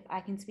 if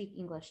I can speak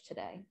English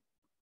today.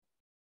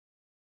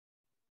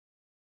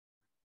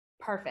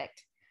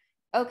 Perfect.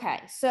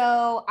 Okay,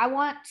 so I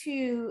want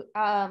to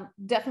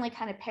definitely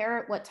kind of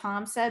parrot what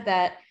Tom said,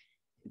 that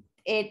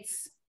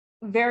it's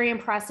very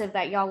impressive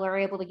that y'all are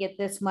able to get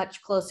this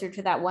much closer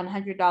to that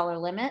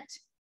 $100 limit.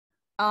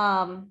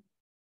 And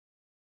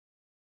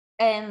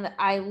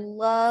I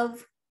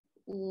love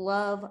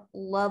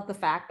the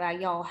fact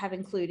that y'all have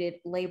included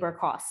labor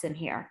costs in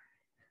here.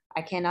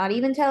 I cannot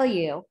even tell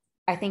you,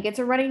 I think it's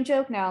a running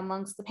joke now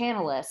amongst the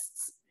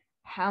panelists,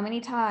 how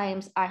many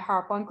times I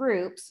harp on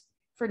groups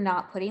for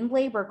not putting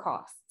labor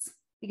costs.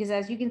 Because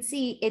as you can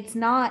see, it's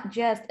not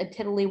just a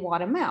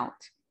tiddly-watt amount.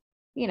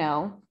 You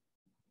know,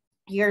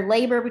 your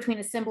labor between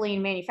assembly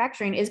and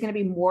manufacturing is going to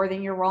be more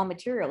than your raw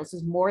materials,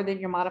 is more than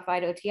your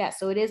modified OTS.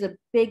 So it is a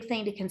big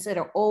thing to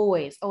consider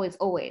always, always,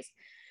 always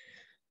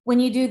when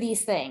you do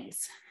these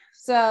things.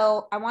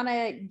 So I want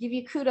to give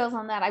you kudos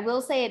on that. I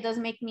will say it does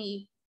make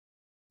me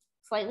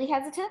slightly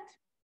hesitant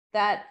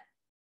that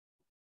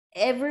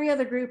every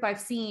other group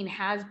I've seen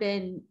has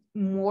been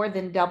more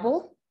than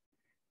double.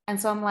 And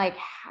so I'm like,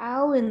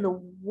 how in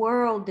the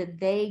world did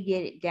they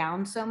get it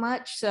down so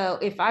much? So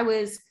if I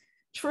was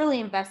truly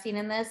investing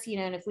in this,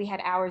 and if we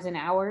had hours and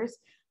hours,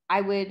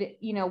 I would,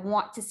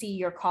 want to see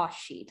your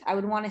cost sheet. I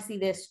would want to see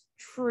this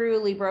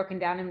truly broken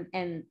down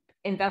and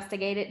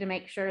investigate it to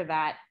make sure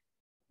that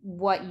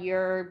what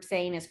you're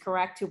saying is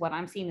correct to what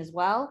I'm seeing as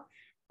well.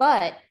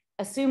 But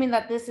assuming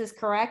that this is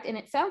correct, and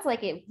it sounds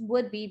like it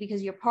would be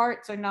because your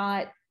parts are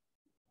not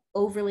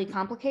overly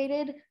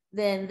complicated,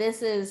 then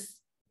this is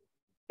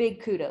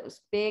big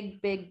kudos,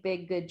 big,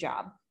 good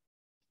job.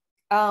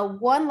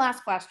 One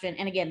last question.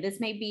 And again, this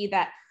may be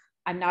that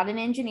I'm not an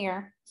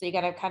engineer, so you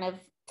got to kind of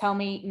tell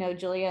me, no,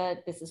 Julia,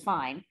 this is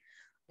fine.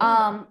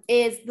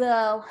 Is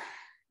the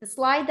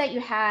slide that you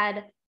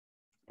had,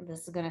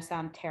 this is going to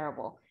sound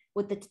terrible,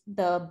 with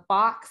the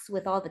box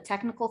with all the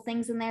technical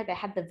things in there that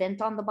had the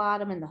vent on the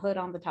bottom and the hood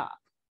on the top.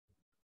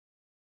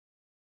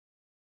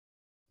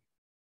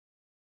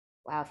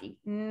 Wow,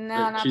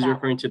 She's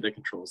referring to the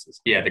control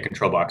system. Yeah, the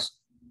control box.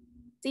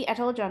 See, I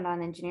told you I'm not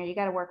an engineer. You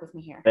got to work with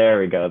me here. There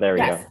we go. There we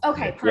yes. go.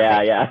 Okay,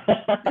 perfect. Yeah.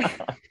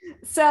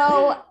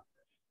 So,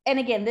 and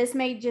again, this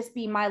may just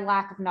be my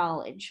lack of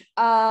knowledge.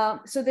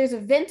 So there's a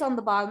vent on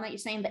the bottom that you're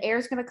saying the air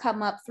is going to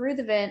come up through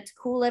the vent,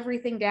 cool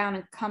everything down,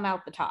 and come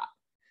out the top.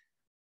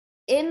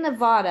 In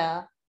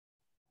Nevada,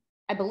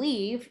 I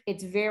believe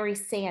it's very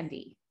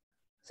sandy.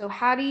 So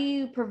how do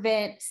you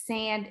prevent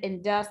sand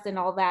and dust and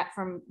all that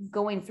from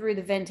going through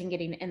the vent and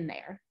getting in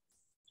there?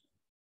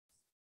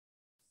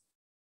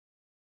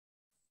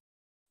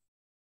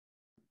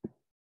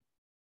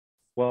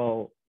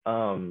 Well,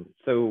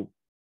 so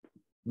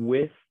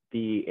with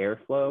the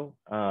airflow,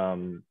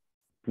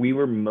 we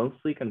were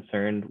mostly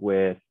concerned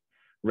with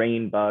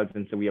rain bugs,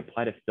 and so we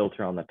applied a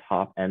filter on the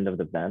top end of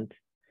the vent.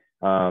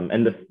 And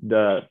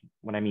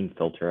when I mean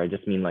filter, I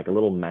just mean like a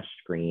little mesh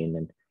screen,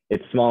 and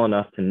it's small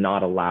enough to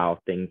not allow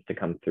things to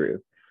come through.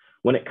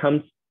 When it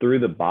comes through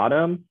the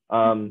bottom,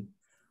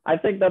 I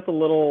think that's a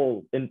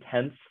little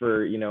intense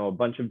for, a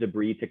bunch of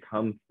debris to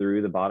come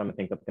through the bottom. I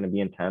think that's going to be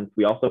intense.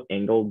 We also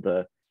angled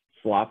the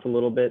slots a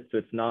little bit, so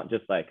it's not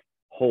just like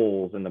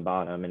holes in the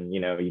bottom and,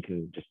 you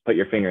can just put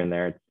your finger in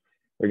there.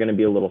 They're going to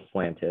be a little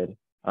slanted.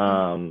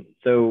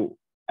 So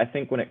I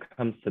think when it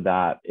comes to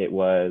that, it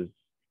was,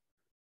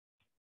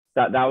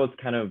 that was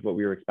kind of what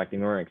we were expecting.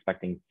 We weren't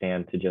expecting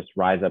sand to just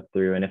rise up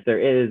through. And if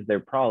there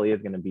probably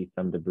is going to be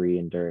some debris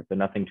and dirt, but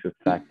nothing to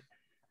affect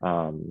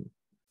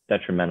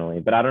detrimentally.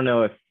 But I don't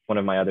know if one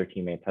of my other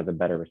teammates has a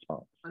better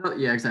response.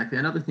 Yeah, exactly.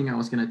 Another thing I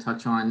was going to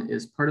touch on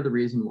is part of the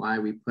reason why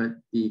we put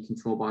the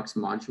control box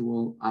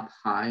module up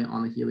high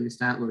on the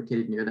heliostat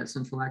located near that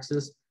central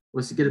axis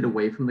was to get it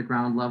away from the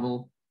ground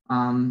level,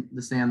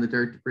 the sand, the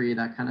dirt, debris,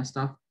 that kind of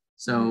stuff.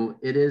 So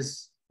it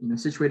is,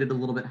 situated a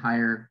little bit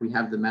higher. We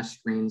have the mesh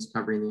screens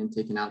covering the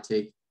intake and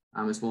outtake,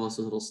 as well as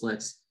the little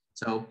slits.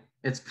 So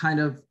it's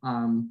kind of,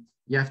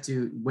 you have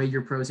to weigh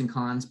your pros and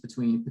cons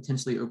between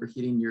potentially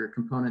overheating your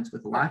components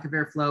with a lack of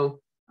airflow,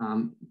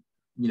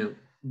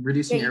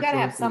 reducing airflow. You gotta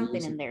have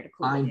something in there to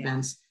cool it down.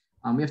 Vents.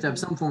 We have to have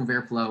some form of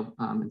airflow.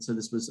 And so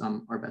this was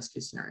our best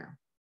case scenario.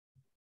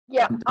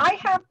 Yeah, I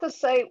have to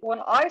say, when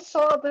I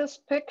saw this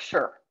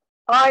picture,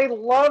 I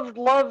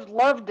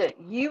loved it.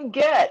 You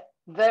get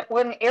that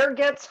when air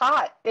gets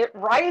hot, it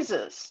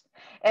rises,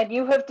 and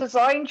you have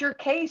designed your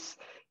case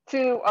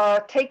to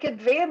take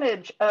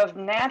advantage of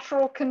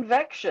natural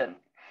convection.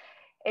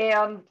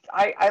 And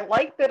I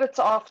like that it's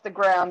off the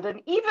ground.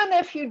 And even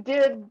if you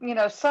did,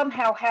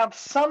 somehow have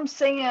some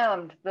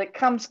sand that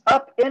comes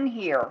up in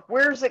here,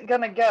 where's it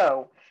going to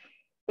go?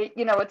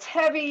 It's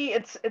heavy.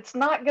 It's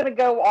not going to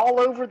go all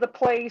over the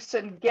place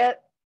and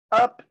get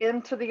up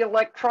into the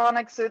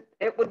electronics.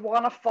 It would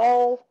want to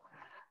fall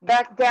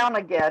back down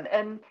again.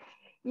 And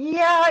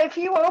yeah, if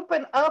you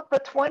open up a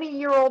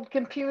 20-year-old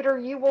computer,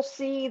 you will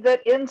see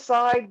that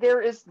inside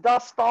there is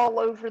dust all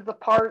over the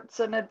parts,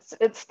 and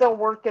it's still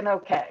working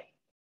okay.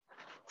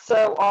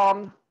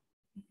 So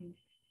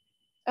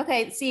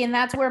okay, see, and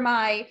that's where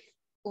my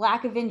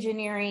lack of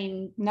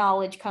engineering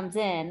knowledge comes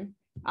in.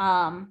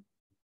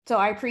 So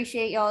I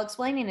appreciate y'all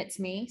explaining it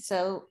to me.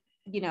 So,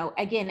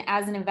 again,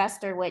 as an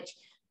investor, which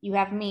you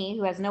have me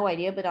who has no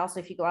idea, but also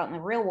if you go out in the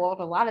real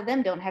world, a lot of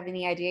them don't have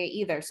any idea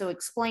either. So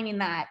explaining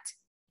that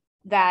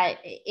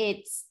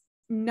it's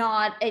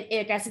not,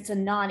 I guess it's a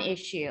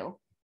non-issue,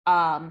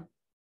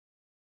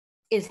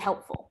 is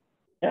helpful.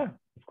 Yeah,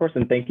 of course.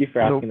 And thank you for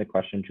asking the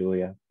question,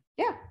 Julia.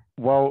 Yeah.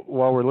 While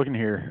we're looking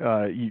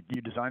here, you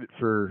designed it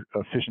for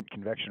efficient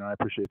convection. I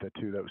appreciate that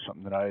too. That was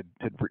something that I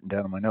had written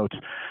down in my notes.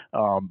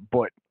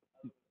 But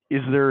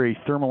is there a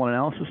thermal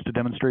analysis to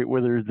demonstrate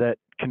whether that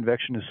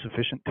convection is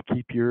sufficient to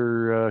keep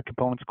your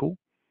components cool?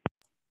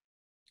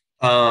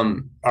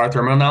 Our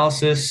thermal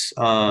analysis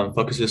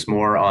focuses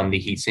more on the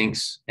heat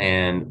sinks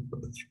and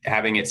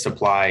having it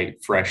supply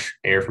fresh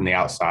air from the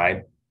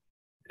outside.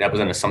 That was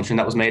an assumption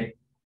that was made.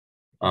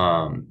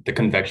 The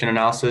convection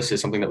analysis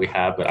is something that we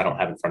have, but I don't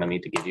have in front of me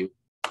to give you.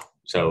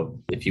 So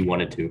if you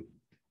wanted to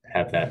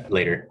have that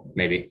later,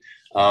 maybe.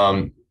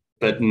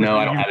 But no,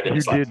 I don't have it in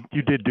the slides.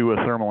 You did do a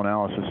thermal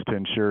analysis to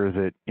ensure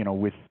that,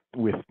 with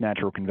with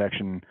natural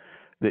convection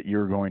that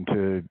you're going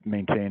to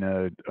maintain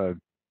a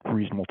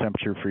reasonable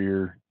temperature for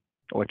your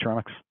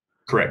electronics?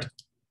 Correct.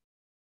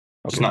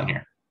 Okay. Just not in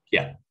here.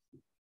 Yeah.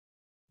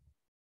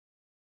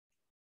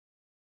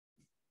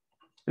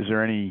 Is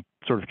there any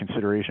sort of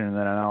consideration in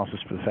that analysis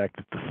for the fact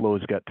that the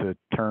flow's got to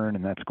turn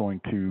and that's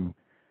going to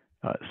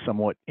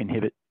somewhat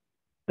inhibit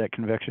that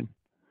convection?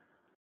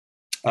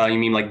 You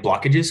mean like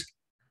blockages?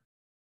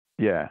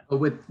 Yeah.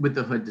 With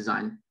the hood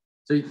design.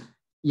 So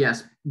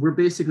yes, we're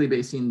basically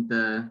basing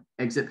the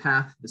exit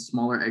path, the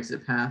smaller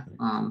exit path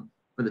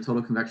for the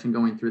total convection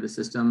going through the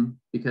system,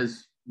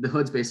 because the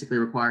hood's basically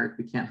required.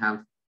 We can't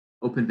have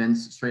open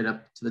vents straight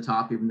up to the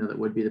top, even though that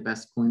would be the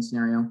best cooling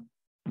scenario.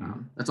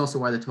 That's also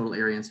why the total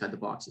area inside the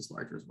box is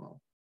larger as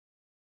well.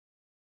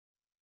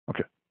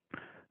 Okay.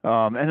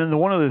 And then the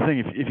one other thing,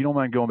 if you don't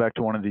mind going back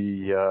to one of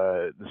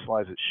the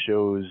slides that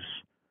shows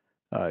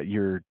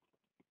your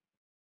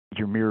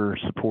mirror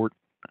support.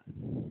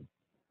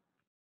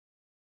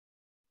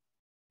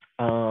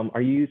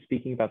 Are you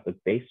speaking about the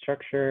base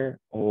structure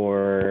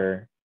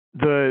or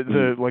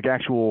the like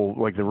actual,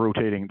 like the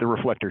rotating, the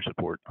reflector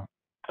support?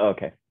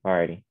 Okay,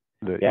 alrighty.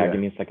 Yeah,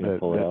 give me a second to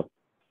pull it up.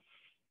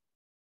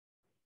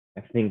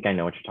 I think I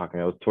know what you're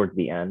talking about. It's towards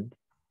the end.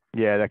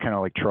 Yeah, that kind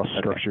of like truss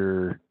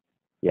structure.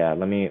 Yeah,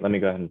 let me go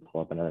ahead and pull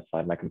up another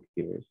slide. My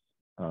computer's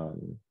a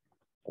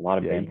lot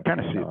of you kind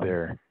of see it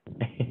there.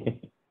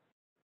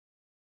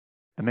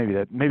 And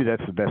maybe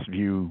that's the best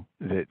view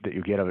that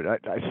you get of it.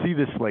 I see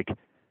this like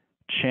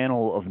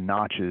channel of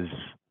notches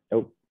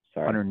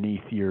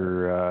underneath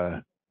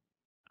your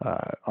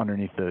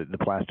underneath the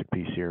plastic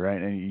piece here,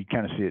 right? And you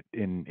kind of see it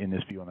in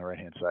this view on the right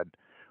hand side.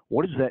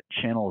 What is that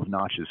channel of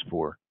notches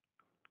for?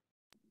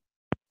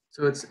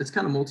 So it's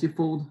kind of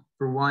multifold.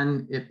 For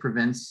one, it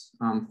prevents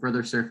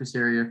further surface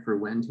area for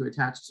wind to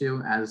attach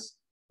to, as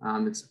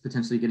it's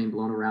potentially getting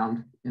blown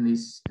around in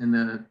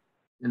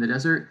the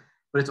desert.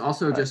 But it's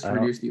also just to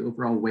reduce the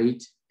overall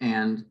weight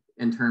and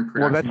in turn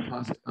production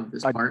cost of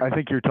this part. I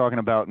think you're talking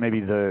about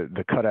maybe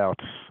the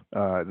cutouts,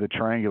 the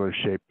triangular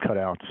shaped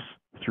cutouts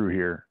through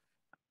here.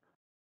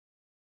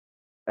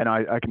 And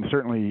I can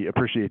certainly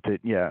appreciate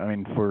that. Yeah, I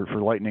mean, for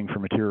lightning, for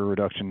material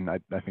reduction,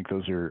 I think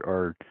those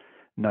are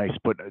nice.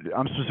 But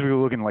I'm specifically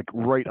looking like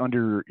right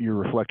under your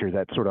reflector,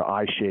 that sort of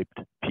eye-shaped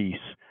piece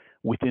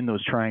within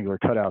those triangular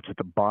cutouts at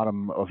the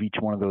bottom of each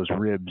one of those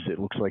ribs. It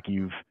looks like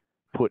you've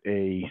put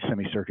a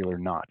semicircular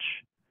notch.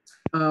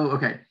 Oh,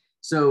 okay.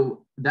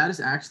 So that is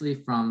actually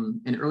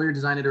from an earlier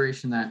design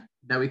iteration that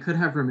we could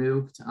have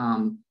removed.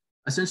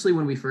 Essentially,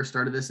 when we first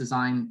started this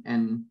design,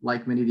 and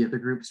like many of the other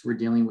groups, we're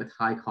dealing with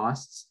high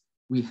costs.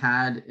 We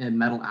had a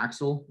metal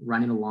axle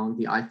running along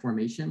the I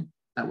formation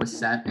that was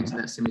set into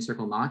that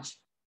semicircle notch,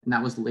 and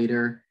that was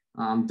later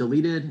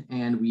deleted,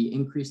 and we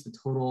increased the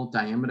total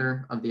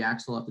diameter of the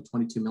axle up to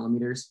 22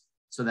 millimeters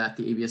so that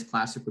the ABS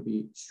plastic would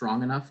be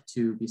strong enough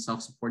to be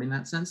self-supporting in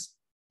that sense.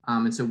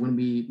 And so when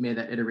we made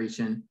that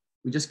iteration,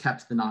 we just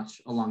kept the notch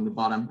along the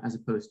bottom as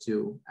opposed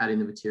to adding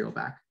the material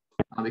back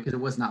because it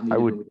was not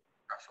needed.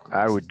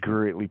 I would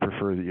greatly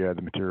prefer that you add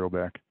the material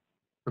back.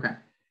 Okay.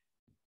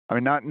 I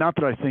mean, not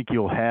that I think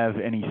you'll have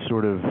any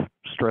sort of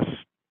stress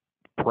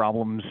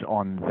problems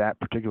on that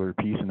particular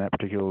piece in that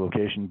particular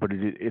location, but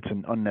it's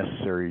an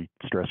unnecessary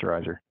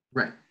stressorizer.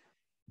 Right.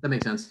 That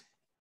makes sense.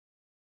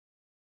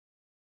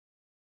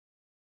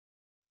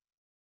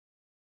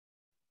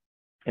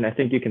 And I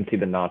think you can see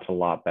the notch a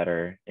lot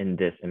better in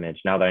this image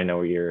now that I know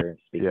what you're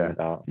speaking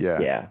about.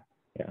 Yeah.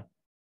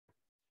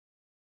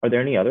 Are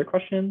there any other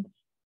questions?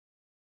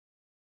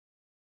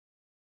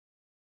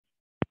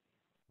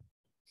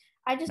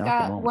 I just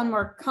got one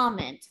more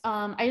comment.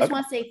 I just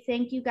want to say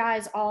thank you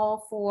guys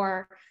all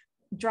for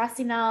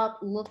dressing up,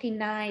 looking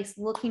nice,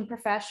 looking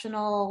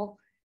professional.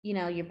 You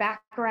know, your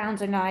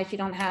backgrounds are nice. You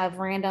don't have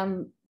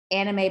random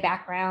anime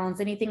backgrounds,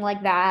 anything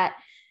like that.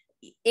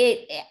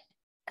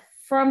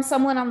 From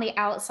someone on the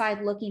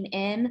outside looking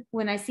in,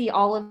 when I see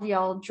all of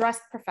y'all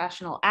dressed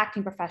professional,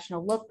 acting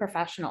professional, look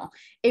professional,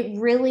 it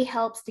really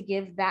helps to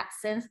give that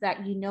sense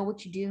that you know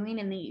what you're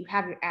doing and that you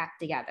have your act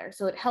together.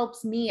 So it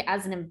helps me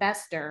as an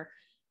investor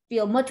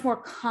feel much more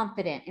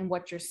confident in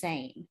what you're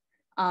saying.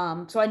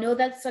 So I know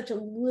that's such a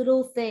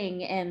little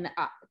thing. And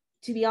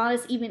to be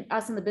honest, even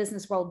us in the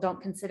business world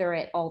don't consider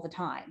it all the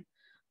time.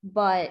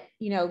 But,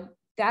 you know,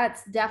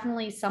 that's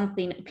definitely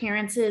something.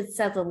 Appearances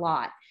says a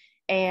lot.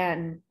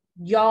 And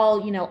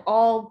y'all, you know,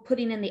 all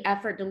putting in the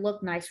effort to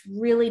look nice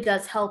really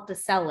does help to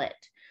sell it.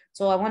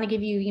 So I want to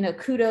give you, you know,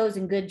 kudos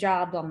and good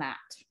job on that.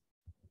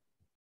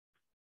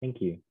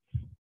 Thank you.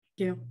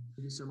 Thank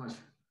you so much.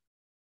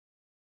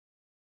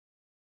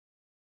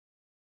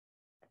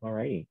 All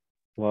righty.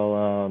 Well,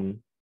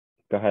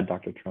 go ahead,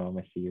 Dr. Trom.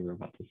 I see you were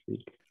about to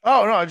speak.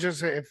 Oh no,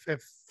 just if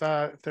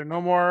there are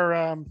no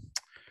more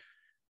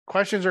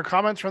questions or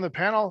comments from the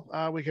panel,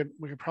 we could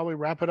probably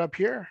wrap it up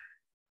here.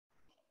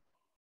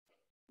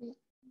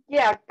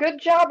 Yeah,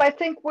 good job. I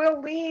think we'll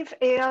leave,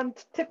 and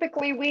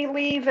typically we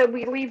leave and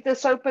we leave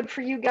this open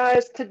for you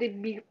guys to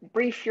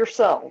debrief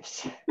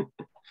yourselves.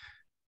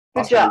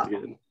 Good job.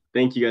 Good.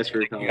 Thank you guys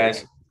for coming.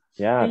 Guys.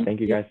 Yeah, thank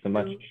you guys so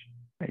much.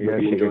 You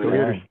guys enjoy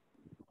it.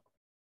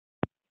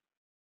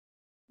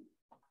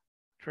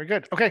 Very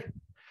good. Okay.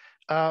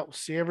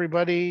 See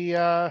everybody.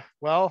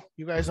 Well,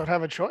 you guys don't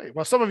have a choice.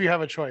 Well, some of you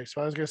have a choice.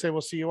 So I was going to say we'll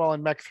see you all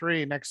in Mech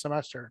 3 next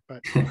semester,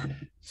 but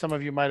some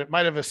of you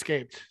might have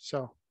escaped.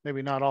 So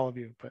maybe not all of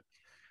you, but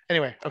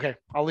anyway. Okay,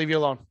 I'll leave you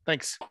alone.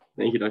 Thanks.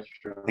 Thank you, Dr.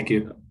 Strom. Thank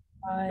you.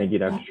 Thank you,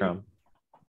 Dr. Strom.